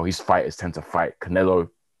Reynoso and how his fighters tend to fight. Canelo's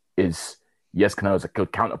a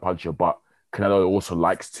good counter puncher, but Canelo also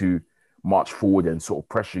likes to march forward and sort of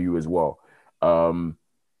pressure you as well. So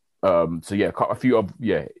yeah, a few of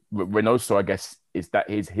Reynoso, I guess, is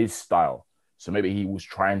his style. So maybe he was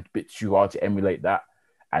trying a bit too hard to emulate that,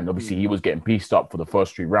 and obviously he was getting pieced up for the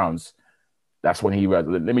first 3 rounds. That's when he read,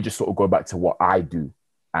 let me just sort of go back to what I do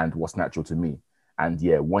and what's natural to me. And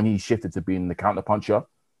yeah, when he shifted to being the counter puncher,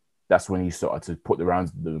 that's when he started to put the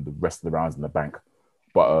rest of the rounds in the bank.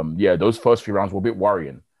 But yeah, those first 3 rounds were a bit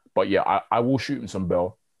worrying. But yeah, I will shoot him some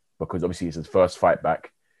bell, because obviously it's his first fight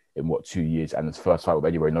back in 2 years, and his first fight with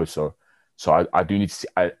Eddie Reynoso. So I do need to see,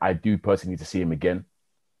 I do personally need to see him again.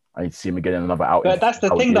 I need to see him again in another outing. But that's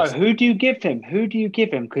the thing, though. Who do you give him?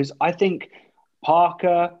 Because I think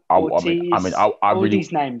Parker, Ortiz, all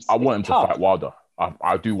these names. I want him to fight Wilder.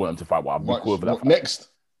 I do want him to fight Wilder. I'm cool with that. Next.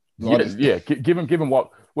 Yeah. Give him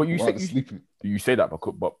what? Well, you say that,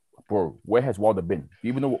 but bro, where has Wilder been?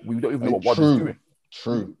 We don't even know what Wilder's doing.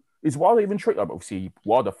 True. Is Wilder even tricked? Obviously,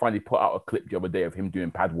 Wilder finally put out a clip the other day of him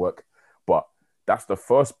doing pad work, but that's the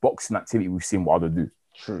first boxing activity we've seen Wilder do.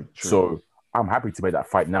 True. So I'm happy to make that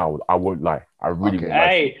fight now. I won't lie. I really won't lie.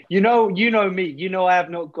 Hey, you know me. You know I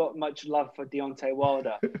have not got much love for Deontay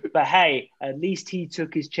Wilder. But hey, at least he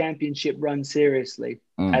took his championship run seriously.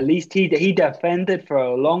 At least he defended for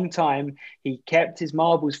a long time. He kept his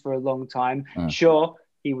marbles for a long time. Sure,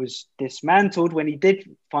 he was dismantled when he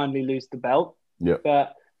did finally lose the belt. Yeah.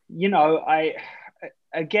 But,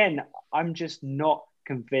 I'm just not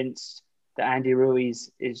convinced that Andy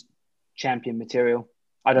Ruiz is champion material.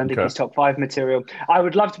 I don't think he's top 5 material. I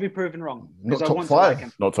would love to be proven wrong. Not top top 5. five.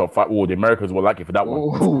 Like Not top 5. Oh, the Americans will like you for that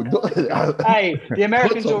one. Hey, the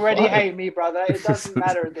Americans Not top already 5. hate me, brother. It doesn't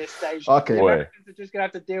matter at this stage. Okay. The Americans are just gonna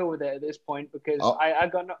have to deal with it at this point, because I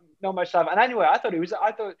got not much love. And anyway, I thought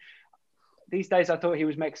These days, I thought he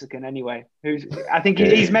was Mexican anyway. I think Yeah.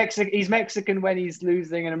 he's Mexican. He's Mexican when he's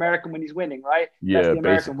losing and American when he's winning, right? Yeah, That's the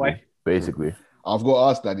American way. Basically. I've got to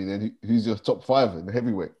ask Danny then, who's your top 5 in the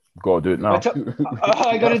heavyweight? Gotta do it now.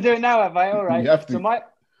 I got to do it now, have I? All right. You have to. So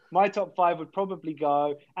my top 5 would probably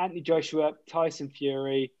go Anthony Joshua, Tyson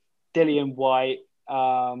Fury, Dillian White.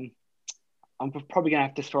 I'm probably gonna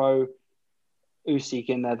have to throw Usyk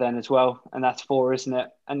in there then as well, and that's 4, isn't it?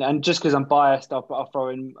 And just because I'm biased, I'll throw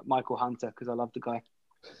in Michael Hunter because I love the guy.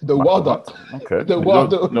 The Wilder. Okay. The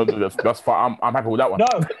Wilder. No, that's fine. I'm happy with that one.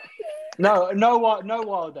 No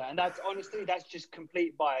Wilder, and that's just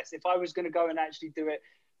complete bias. If I was going to go and actually do it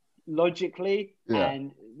logically,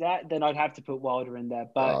 and then I'd have to put Wilder in there.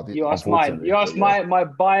 But you asked my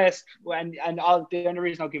bias, and the only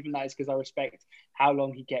reason I'll give him that is because I respect how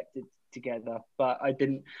long he kept it together. But I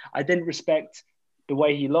didn't respect the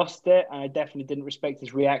way he lost it, and I definitely didn't respect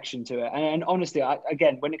his reaction to it. And honestly,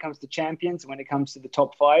 again, when it comes to champions and when it comes to the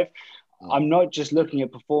top 5, I'm not just looking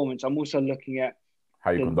at performance. I'm also looking at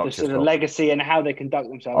how you conduct the sort yourself. of legacy and how they conduct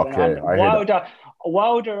themselves. Okay, and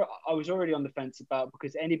Wilder, I was already on the fence about,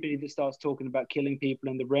 because anybody that starts talking about killing people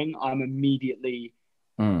in the ring, I'm immediately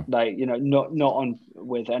not on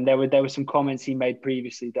with. And there were some comments he made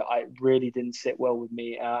previously that I really didn't sit well with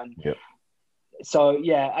me. So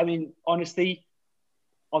I mean, honestly,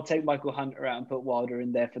 I'll take Michael Hunter out and put Wilder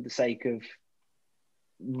in there for the sake of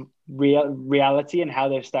reality and how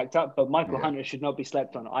they've stacked up. But Michael Hunter should not be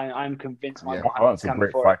slept on. I'm convinced Michael Hunter's a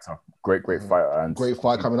great fighter. Great fighter. And great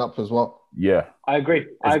fight coming up as well. Yeah. I agree.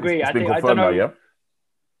 It's been confirmed now, yeah?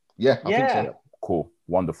 Yeah, I think so. Cool.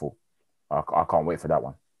 Wonderful. I can't wait for that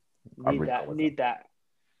one. Need that.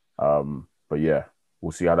 But yeah,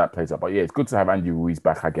 we'll see how that plays out. But yeah, it's good to have Andy Ruiz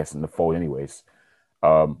back, I guess, in the fold anyways.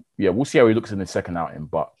 We'll see how he looks in the second outing.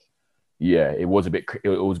 But yeah, it was a bit.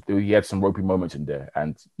 He had some ropey moments in there,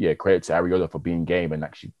 and credit to Ariola for being game and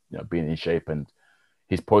actually being in shape. And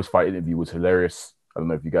his post-fight interview was hilarious. I don't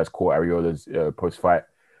know if you guys caught Ariola's post-fight.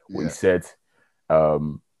 What he said.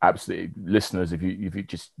 Absolutely, listeners, if you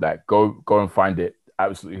just like go and find it,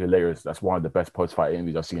 absolutely hilarious. That's one of the best post-fight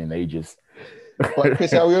interviews I've seen in ages. But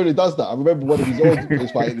Chris Ariola does that. I remember one of his old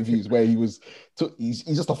post-fight interviews where he's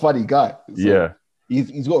just a funny guy. So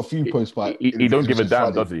he's got a few post-fight. He don't give a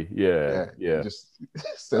damn, funny. does he? Yeah. He just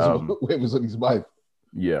says whatever's on his mind.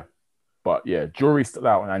 Yeah. But yeah, jury's still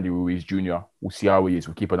out on Andy Ruiz Jr. We'll see how he is.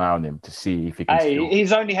 We'll keep an eye on him to see if he can.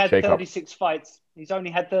 He's only had 36 fights. He's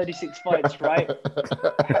only had 36 fights, right?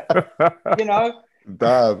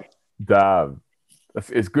 Damn.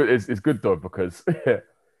 It's good. It's good though, because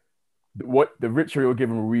what the victory we're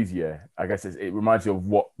giving Ruiz, I guess it reminds you of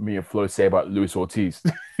what me and Flo say about Luis Ortiz.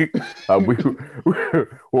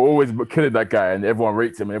 We're always killing that guy, and everyone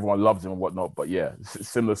rates him and everyone loves him and whatnot. But yeah,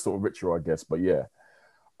 similar sort of ritual, I guess. But yeah,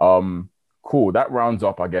 cool. That rounds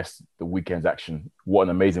up, I guess, the weekend's action. What an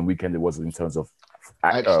amazing weekend it was in terms of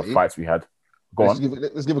fights we had.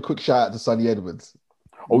 Let's give a quick shout out to Sonny Edwards.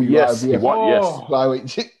 Oh yes, he was. Yes, flyweight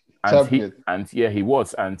champion. He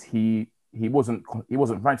was, and he wasn't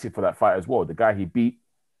ranked for that fight as well. The guy he beat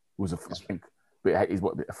was he's a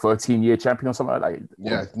 13-year champion or something like that.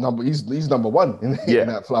 Yeah, he's number one in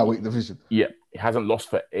that flyweight division. Yeah, he hasn't lost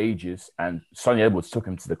for ages, and Sonny Edwards took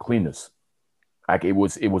him to the cleaners. Like it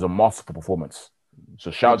was a masterful performance.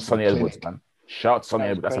 So shout out to Sonny Edwards, man. Shout out to Sonny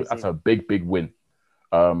Edwards. That's a big win.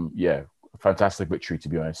 Fantastic victory, to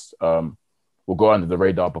be honest. We'll go under the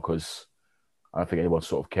radar because I don't think anyone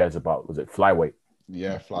sort of cares about, was it flyweight?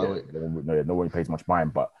 Yeah, flyweight. No one pays much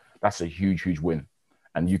mind, but that's a huge win.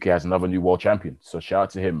 And UK has another new world champion. So shout out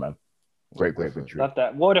to him, man. Great victory. Love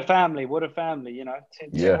that. What a family, you know.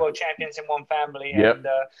 Two world champions in one family.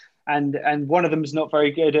 And one of them is not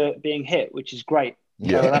very good at being hit, which is great.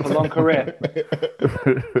 Yeah. They'll have a long career.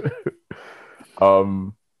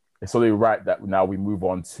 It's only right that now we move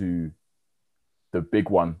on to the big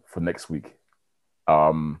one for next week.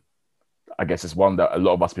 I guess it's one that a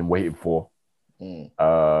lot of us have been waiting for.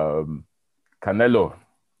 Canelo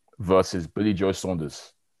versus Billy Joe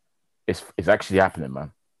Saunders. It's actually happening,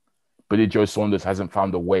 man. Billy Joe Saunders hasn't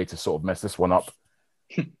found a way to sort of mess this one up.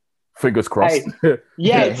 Fingers crossed. Not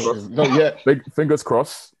yet. Fingers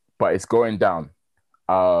crossed, but it's going down.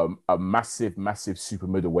 A massive super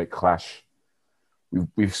middleweight clash.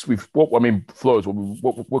 Flores,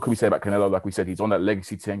 what can we say about Canelo? Like we said, he's on that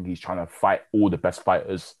legacy thing. He's trying to fight all the best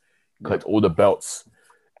fighters, collect all the belts.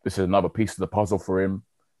 This is another piece of the puzzle for him.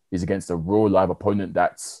 He's against a real live opponent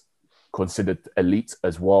that's considered elite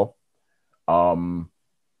as well.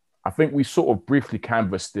 I think we sort of briefly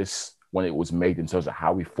canvassed this when it was made in terms of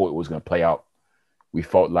how we thought it was going to play out. We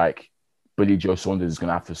felt like Billy Joe Saunders is going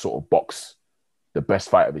to have to sort of box the best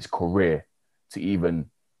fight of his career to even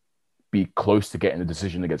be close to getting the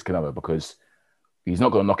decision against Canelo, because he's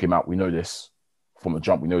not going to knock him out. We know this from the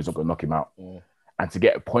jump. We know he's not going to knock him out. Yeah. And to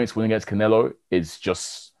get a points win against Canelo is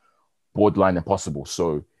just borderline impossible.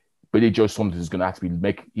 So Billy Joe Saunders is going to have to be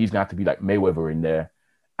like Mayweather in there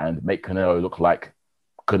and make Canelo look like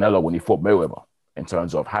Canelo when he fought Mayweather, in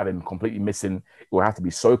terms of having completely missing. It will have to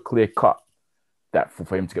be so clear cut that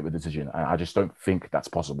for him to get the decision. And I just don't think that's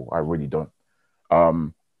possible. I really don't.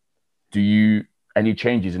 Any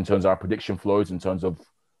changes in terms of our prediction flows, in terms of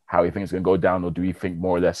how you think it's going to go down, or do you think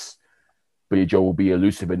more or less Billy Joe will be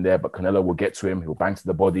elusive in there, but Canelo will get to him, he'll bang to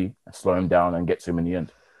the body and slow him down and get to him in the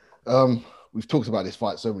end? We've talked about this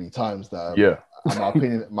fight so many times that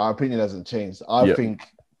my opinion hasn't changed. I think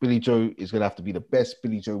Billy Joe is going to have to be the best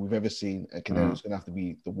Billy Joe we've ever seen, and Canelo is going to have to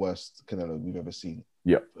be the worst Canelo we've ever seen.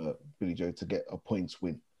 Yeah, for Billy Joe to get a points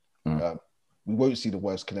win. We won't see the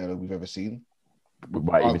worst Canelo we've ever seen. We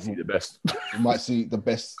might even see the best. We might see the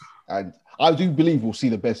best, and I do believe we'll see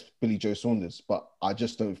the best Billy Joe Saunders, but I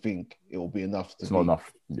just don't think it will be enough. It's not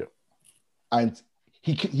enough. Yeah, and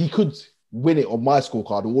he could win it on my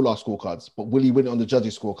scorecard, all our scorecards, but will he win it on the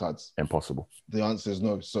judges' scorecards? Impossible. The answer is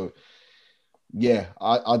no. So, yeah,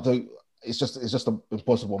 I don't. It's just an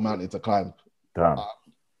impossible mountain to climb. Damn.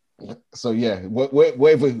 So yeah,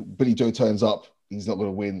 wherever Billy Joe turns up, he's not going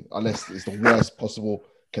to win unless it's the worst possible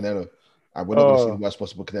Canelo. And we're not going to see the worst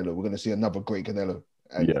possible Canelo. We're going to see another great Canelo.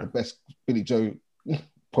 And the best Billy Joe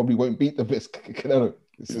probably won't beat the best Canelo.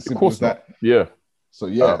 It's as simple as that. Yeah. So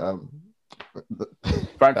yeah.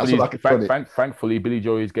 Thankfully, Billy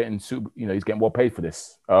Joe is getting he's getting well paid for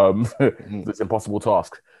this. It's an impossible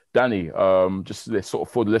task. Danny, just sort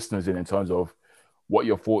of for the listeners in terms of what are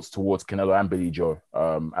your thoughts towards Canelo and Billy Joe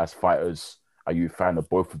as fighters? Are you a fan of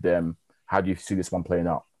both of them? How do you see this one playing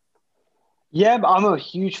out? Yeah, but I'm a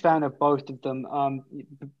huge fan of both of them.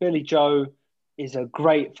 Billy Joe is a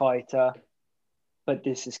great fighter, but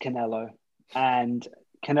this is Canelo. And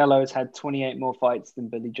Canelo has had 28 more fights than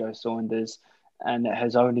Billy Joe Saunders, and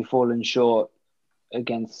has only fallen short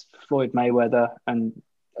against Floyd Mayweather, and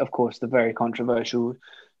of course the very controversial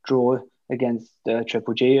draw against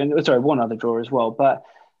Triple G, and one other draw as well. But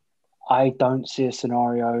I don't see a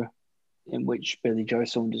scenario in which Billy Joe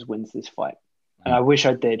Saunders wins this fight, and I wish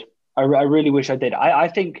I did. I really wish I did. I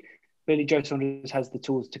think Billy Joe Saunders has the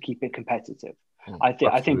tools to keep it competitive. I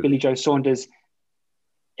think Billy Joe Saunders,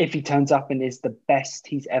 if he turns up and is the best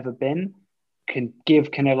he's ever been, can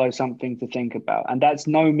give Canelo something to think about. And that's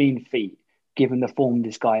no mean feat, given the form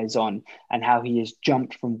this guy is on and how he has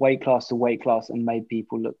jumped from weight class to weight class and made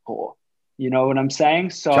people look poor. You know what I'm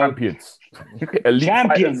saying? So champions.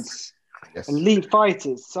 Champions. Yes. Elite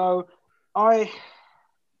fighters. So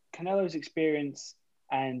Canelo's experience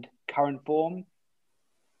and current form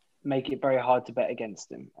make it very hard to bet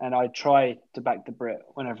against him. And I try to back the Brit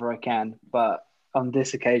whenever I can, but on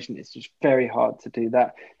this occasion, it's just very hard to do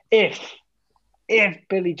that. If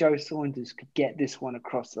Billy Joe Saunders could get this one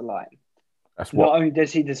across the line, not only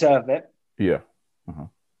does he deserve it,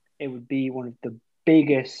 it would be one of the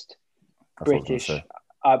biggest British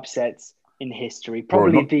upsets in history.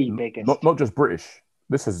 Probably the biggest. Not just British.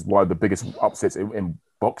 This is one of the biggest upsets in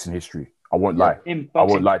boxing history. I won't lie. I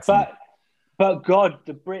won't lie to you. But God,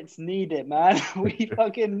 the Brits need it, man. We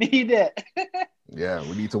fucking need it. Yeah,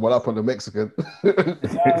 we need to one up on the Mexican.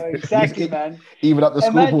 Exactly, man. Even up the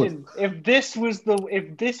scoreboard. Imagine if this was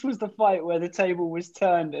the fight where the table was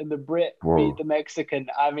turned and the Brit beat the Mexican.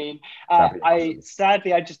 I mean, I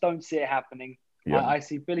just don't see it happening. Yeah. I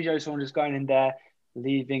see Billy Joe Saunders going in there,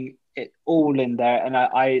 leaving it all in there, and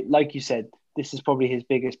I like you said, this is probably his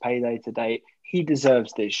biggest payday to date. He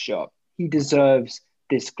deserves this shot. He deserves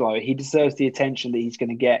this glow. He deserves the attention that he's going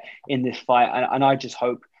to get in this fight. And I just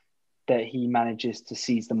hope that he manages to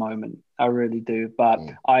seize the moment. I really do. But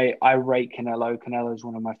I rate Canelo. Canelo is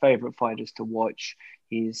one of my favorite fighters to watch.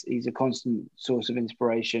 He's a constant source of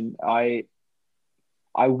inspiration. I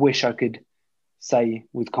wish I could say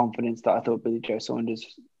with confidence that I thought Billy Joe Saunders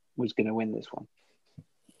was going to win this one.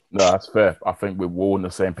 No, that's fair. I think we're all on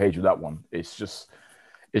the same page with that one. It's just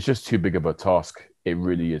too big of a task. It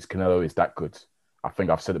really is. Canelo is that good. I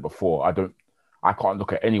think I've said it before. I can't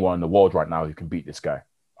look at anyone in the world right now who can beat this guy.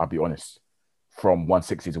 I'll be honest. From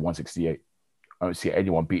 160 to 168, I don't see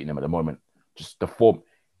anyone beating him at the moment. Just the form.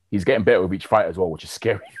 He's getting better with each fight as well, which is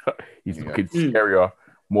scary. He's looking scarier,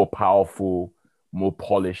 more powerful, more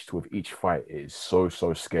polished with each fight. It is so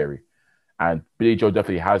scary. And Billy Joe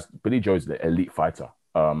Billy Joe's the elite fighter.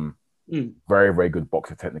 Very, very good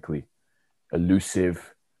boxer technically.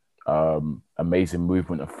 Elusive, amazing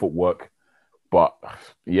movement and footwork. But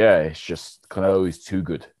yeah, it's just Canelo is too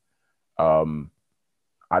good.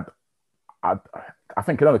 I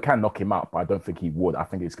think Canelo can knock him out, but I don't think he would. I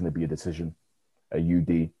think it's going to be a decision, a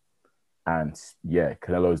UD. And yeah,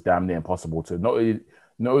 Canelo is damn near impossible to. Not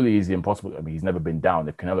only is he impossible, I mean, he's never been down.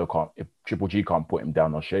 If Triple G can't put him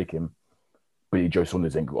down or shake him, Billy Joe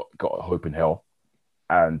Saunders ain't got a hope in hell.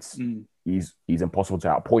 And he's impossible to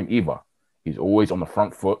outpoint either. He's always on the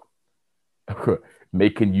front foot,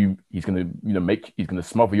 making you. He's gonna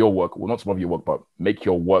smother your work. Well, not smother your work, but make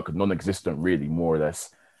your work non-existent, really, more or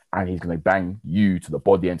less. And he's gonna bang you to the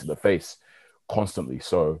body and to the face constantly.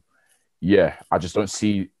 So yeah, I just don't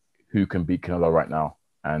see who can beat Canelo right now.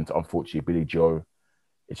 And unfortunately, Billy Joe,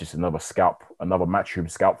 it's just another matchroom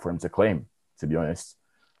scalp for him to claim, to be honest.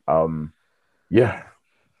 Yeah.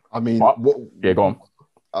 I mean, go on.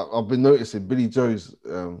 I've been noticing Billy Joe's,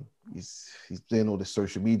 he's doing all this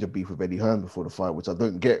social media beef with Eddie Hearn before the fight, which I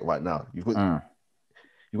don't get right now. You've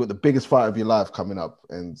got the biggest fight of your life coming up,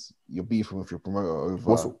 and you're beefing with your promoter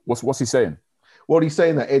over. What's he saying? Well, he's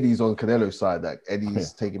saying that Eddie's on Canelo's side, that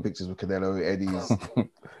Eddie's taking pictures with Canelo,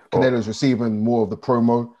 Canelo's receiving more of the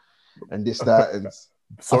promo and this, that. And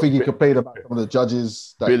I think he complained about some of the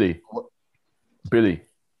judges. Billy,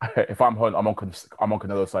 if I'm Hearn, I'm on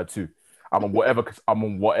Canelo's side too. I'm on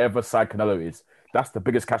whatever side Canelo is. That's the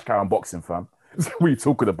biggest cash cow in boxing, fam. What are you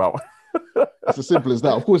talking about? It's as simple as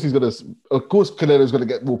that. Of course Canelo's gonna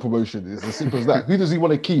get more promotion. It's as simple as that. Who does he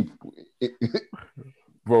want to keep?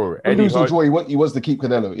 Bro, Eddie Hearn, he wants to keep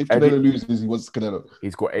Canelo. If Canelo loses, he wants Canelo.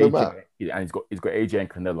 He's got AJ and he's got AJ and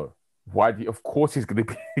Canelo. Of course he's gonna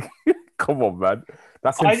be. Come on, man.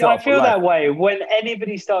 That's himself. I feel that way when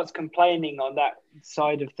anybody starts complaining on that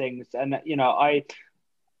side of things, and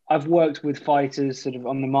I've worked with fighters sort of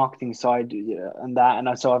on the marketing side and that,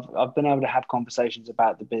 and so I've been able to have conversations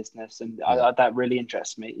about the business, and that really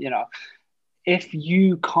interests me. If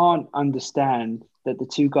you can't understand that the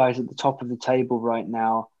two guys at the top of the table right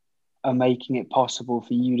now are making it possible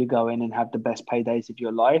for you to go in and have the best paydays of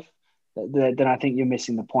your life, then I think you're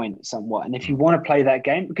missing the point somewhat. And if you want to play that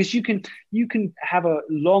game, because you can have a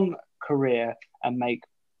long career and make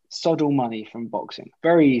sod all money from boxing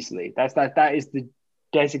very easily. That is the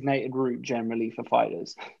designated route generally for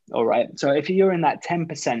fighters. All right. So if you're in that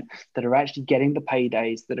 10% that are actually getting the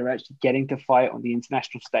paydays, that are actually getting to fight on the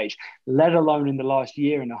international stage, let alone in the last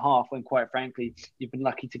year and a half, when quite frankly, you've been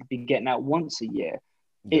lucky to be getting out once a year.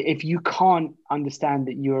 If you can't understand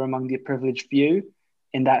that you're among the privileged few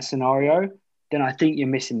in that scenario, then I think you're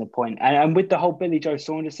missing the point. And with the whole Billy Joe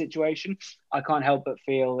Saunders situation, I can't help but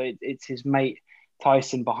feel it's his mate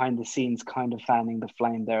Tyson behind the scenes kind of fanning the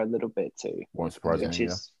flame there a little bit too. Won't surprise me.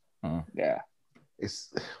 Yeah.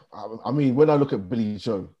 I mean, when I look at Billy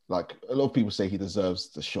Joe, like a lot of people say he deserves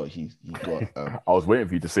the shot he got. I was waiting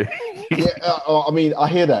for you to say. I mean, I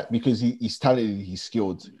hear that because he's talented, he's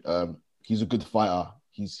skilled, he's a good fighter,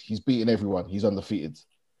 he's beaten everyone, he's undefeated.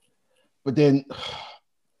 But then,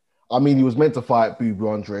 I mean, he was meant to fight Boo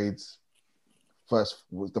Andrade.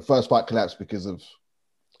 The first fight collapsed because of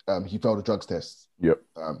he failed a drugs test. Yep.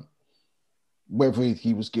 Whether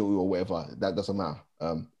he was guilty or whatever, that doesn't matter.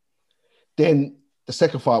 Then the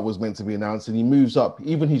second fight was meant to be announced, and he moves up.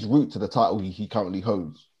 Even his route to the title he currently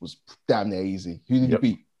holds was damn near easy. Who did he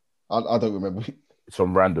beat? I don't remember.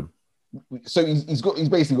 Some random. So he's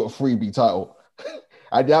basically got a freebie title,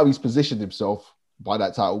 and now he's positioned himself by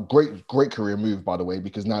that title. Great career move, by the way,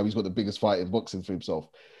 because now he's got the biggest fight in boxing for himself.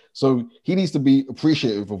 So he needs to be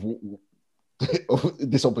appreciative of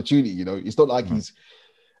this opportunity. It's not like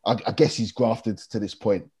I guess he's grafted to this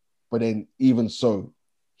point, but then even so,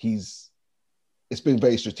 it's been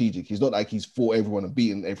very strategic. He's not like he's fought everyone and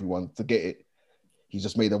beaten everyone to get it. He's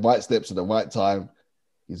just made the right steps at the right time.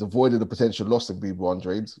 He's avoided the potential loss of Boo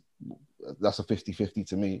Andrade. That's a 50-50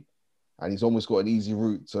 to me. And he's almost got an easy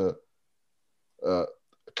route to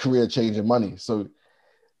career changing money. So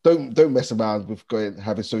don't mess around with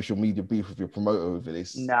having social media beef with your promoter over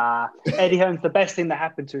this. Nah, Eddie Hearn's the best thing that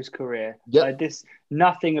happened to his career. Yep.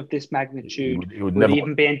 Nothing of this magnitude he would never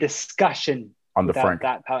even be in discussion under Frank.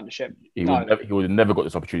 That partnership. He would have never got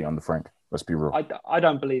this opportunity under Frank. Let's be real. I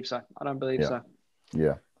don't believe so. So.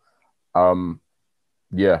 Yeah.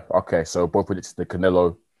 Yeah. Okay. So both predicted the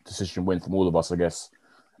Canelo decision win from all of us, I guess.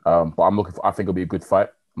 But I think it'll be a good fight.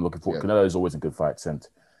 I'm looking forward. Canelo is always in good fights, and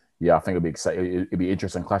yeah, I think it'll be exciting. It'll be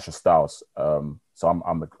interesting clash of styles. So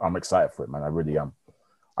I'm excited for it, man. I really am.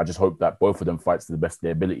 I just hope that both of them fights to the best of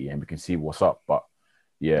their ability, and we can see what's up. But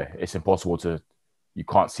yeah, it's impossible to. You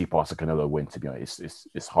can't see past a Canelo win. To be honest,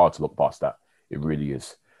 it's hard to look past that. It really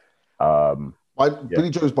is. Billy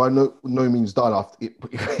Joe's by no means done after it.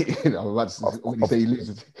 Say he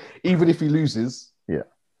loses. Even if he loses, yeah,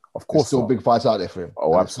 of course, there's still big fights out there for him.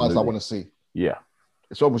 Oh, and absolutely. fights I want to see. Yeah,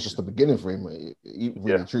 it's almost just the beginning for him,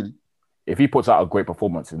 really truly. If he puts out a great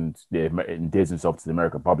performance and endears himself to the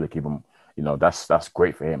American public, even that's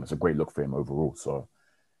great for him. It's a great look for him overall. So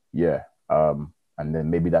yeah, and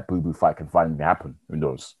then maybe that Boo Boo fight can finally happen. Who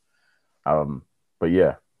knows? But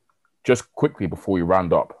yeah, just quickly before we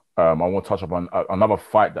round up, I want to touch upon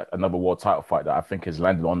another world title fight that I think has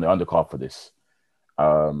landed on the undercard for this,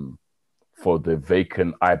 for the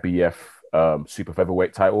vacant IBF super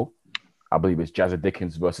featherweight title. I believe it's Jazza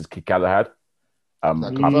Dickens versus Kid Galahad. I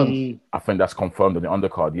think that's confirmed on the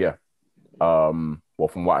undercard. Yeah. Well,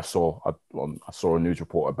 from what I saw, I saw a news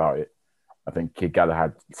report about it. I think Kid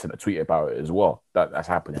Galahad sent a tweet about it as well. That's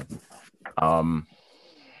happening.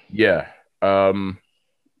 Yeah.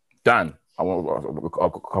 Dan,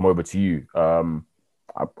 I'll come over to you. I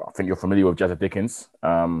think you're familiar with Jazza Dickens,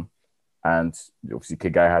 and obviously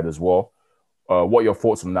Kid Galahad as well. What are your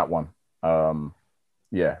thoughts on that one?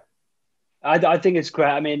 Yeah. I think it's great.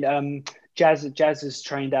 I mean, Jazz has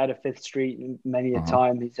trained out of Fifth Street many a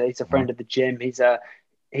time. He's a friend of the gym. He's a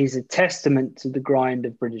testament to the grind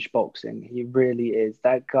of British boxing. He really is.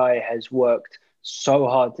 That guy has worked so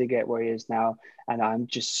hard to get where he is now, and I'm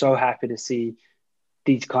just so happy to see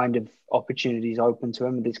these kind of opportunities open to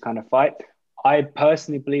him in this kind of fight. I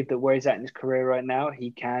personally believe that where he's at in his career right now, he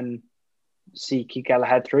can see Kid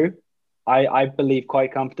Galahad through. I believe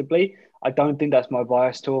quite comfortably. I don't think that's my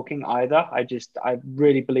bias talking either. I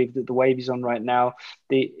really believe that the wave he's on right now,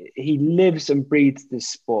 he lives and breathes this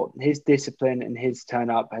sport. His discipline and his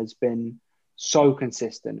turn up has been so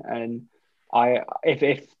consistent. And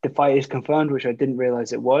if the fight is confirmed, which I didn't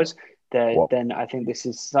realize it was, then I think this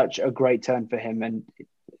is such a great turn for him and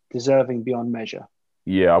deserving beyond measure.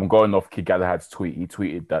 Yeah, I'm going off Kid Galahad's tweet. He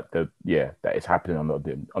tweeted that that is happening on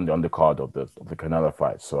the undercard of the Canelo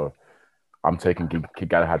fight. So I'm taking Kid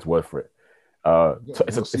Galahad's word for it. It's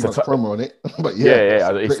a promo on it, but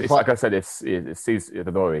it's like I said, it's I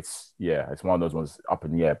don't know, it's one of those ones up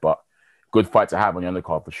in the air, but good fight to have on the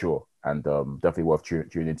undercard for sure, and definitely worth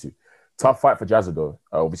tuning into. Tough fight for Jazza though.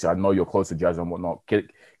 Obviously, I know you're close to Jazza and whatnot.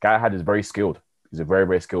 Galahad is very skilled. He's a very,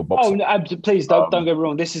 very skilled boxer. Oh, no, please don't get me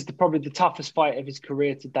wrong. This is probably the toughest fight of his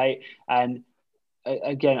career to date, and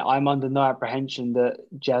again, I'm under no apprehension that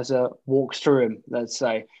Jazza walks through him. Let's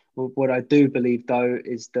say. What I do believe though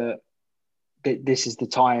is that this is the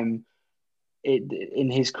time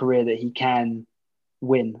in his career that he can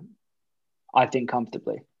win, I think,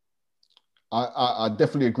 comfortably. I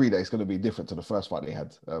definitely agree that it's going to be different to the first fight they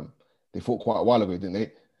had. They fought quite a while ago, didn't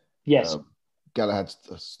they? Yes. Galahad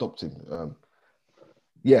stopped him.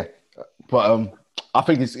 But I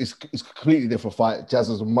think it's a completely different fight.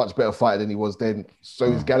 Jazza's a much better fighter than he was then. So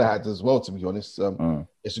is Galahad as well, to be honest.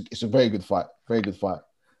 It's a very good fight. Very good fight.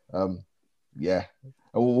 Yeah.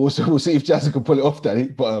 We'll see if Jazza can pull it off, Danny.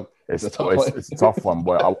 But it's a tough one,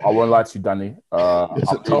 boy. I won't lie to you, Danny.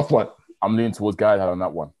 It's a tough one. I'm leaning towards Galahad on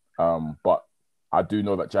that one. But I do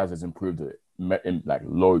know that Jazza has improved it like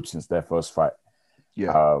loads since their first fight.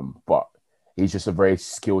 Yeah. But he's just a very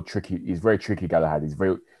skilled, he's very tricky, Galahad.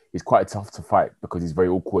 He's quite tough to fight because he's very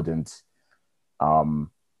awkward and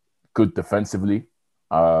good defensively.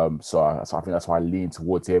 So I think that's why I lean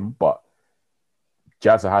towards him. But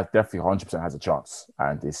Jazza has definitely 100% has a chance,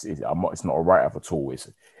 and it's not a write-off at all. It's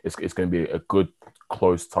going to be a good,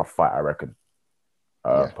 close, tough fight, I reckon.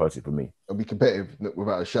 Personally, for me, it'll be competitive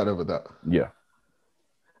without a shadow of a doubt. Yeah.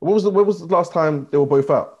 When was the last time they were both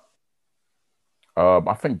out?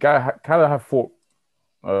 I think Galahad fought.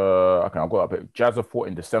 Okay, I've got a bit. Jazza fought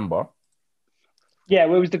in December. Yeah,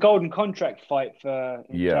 well, it was the golden contract fight for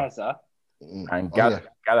Jazza. And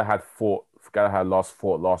Galahad fought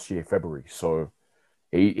last year, February. So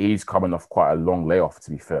he's coming off quite a long layoff,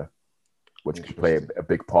 to be fair, which could play a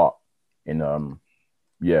big part in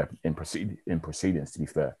proceedings, to be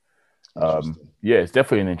fair. It's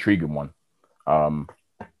definitely an intriguing one.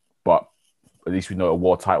 But at least we know a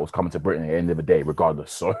world title is coming to Britain at the end of the day,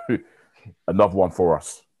 regardless. So another one for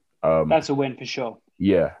us. That's a win for sure.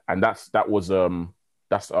 Yeah, and that's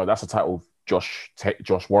a title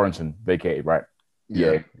Josh Warrington vacated, right?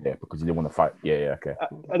 Yeah, because he didn't want to fight. Yeah, okay.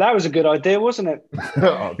 That was a good idea, wasn't it?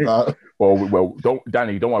 Well,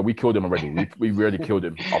 Danny, don't worry. We killed him already. We already killed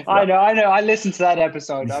him. I know. I listened to that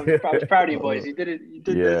episode. I was proud of you boys. You did it. You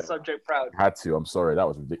did the subject proud. Had to. I'm sorry. That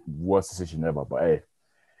was the worst decision ever. But hey,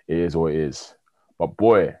 it is what it is. But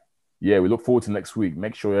boy, we look forward to next week.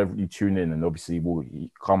 Make sure you tune in, and obviously we'll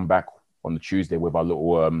come back on the Tuesday with our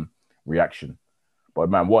little reaction. But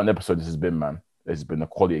man, what an episode this has been, man. This has been a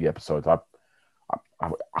quality episode. I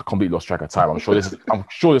completely lost track of time. I'm sure this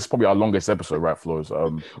is probably our longest episode, right, Flows?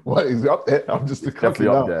 What is it up there? I'm just definitely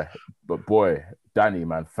up there. But boy, Danny,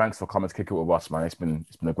 man, thanks for coming to kick it with us, man. It's been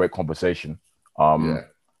a great conversation. Yeah.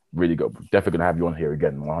 Really good. Definitely gonna have you on here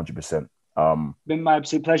again, 100%. Been my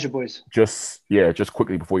absolute pleasure, boys. Just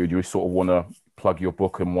quickly before you do, sort of want to plug your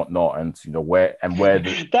book and whatnot, and where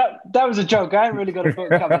the... that was a joke. I ain't really got a book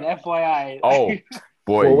coming. FYI. Oh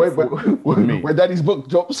boy, when Danny's book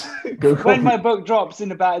drops, when my book drops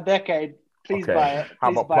in about a decade, please buy it.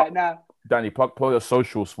 Please buy it now. Danny, plug your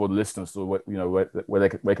socials for the listeners, so where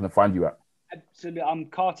can they find you at? Absolutely, I'm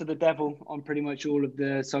Carter the Devil on pretty much all of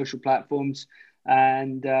the social platforms.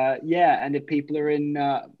 And and if people are in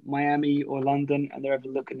Miami or London and they're ever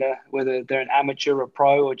looking to, whether they're an amateur or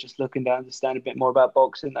pro or just looking to understand a bit more about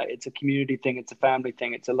boxing, it's a community thing, it's a family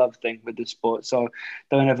thing, it's a love thing with the sport. So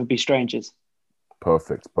don't ever be strangers.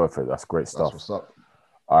 Perfect. That's great stuff. That's what's up.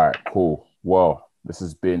 All right, cool. Well, this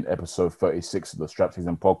has been episode 36 of the Strap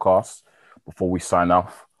Season podcast. Before we sign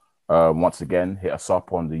off, once again, hit us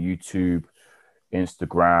up on the YouTube,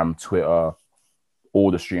 Instagram, Twitter, all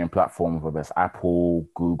the streaming platforms, whether it's Apple,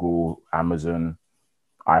 Google, Amazon,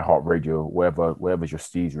 iHeartRadio, wherever's your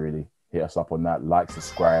steez, really. Hit us up on that. Like,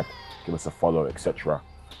 subscribe, give us a follow, etc.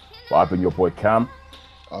 But I've been your boy Cam.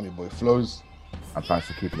 I'm your boy Flows. And thanks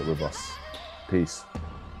for keeping it with us. Peace.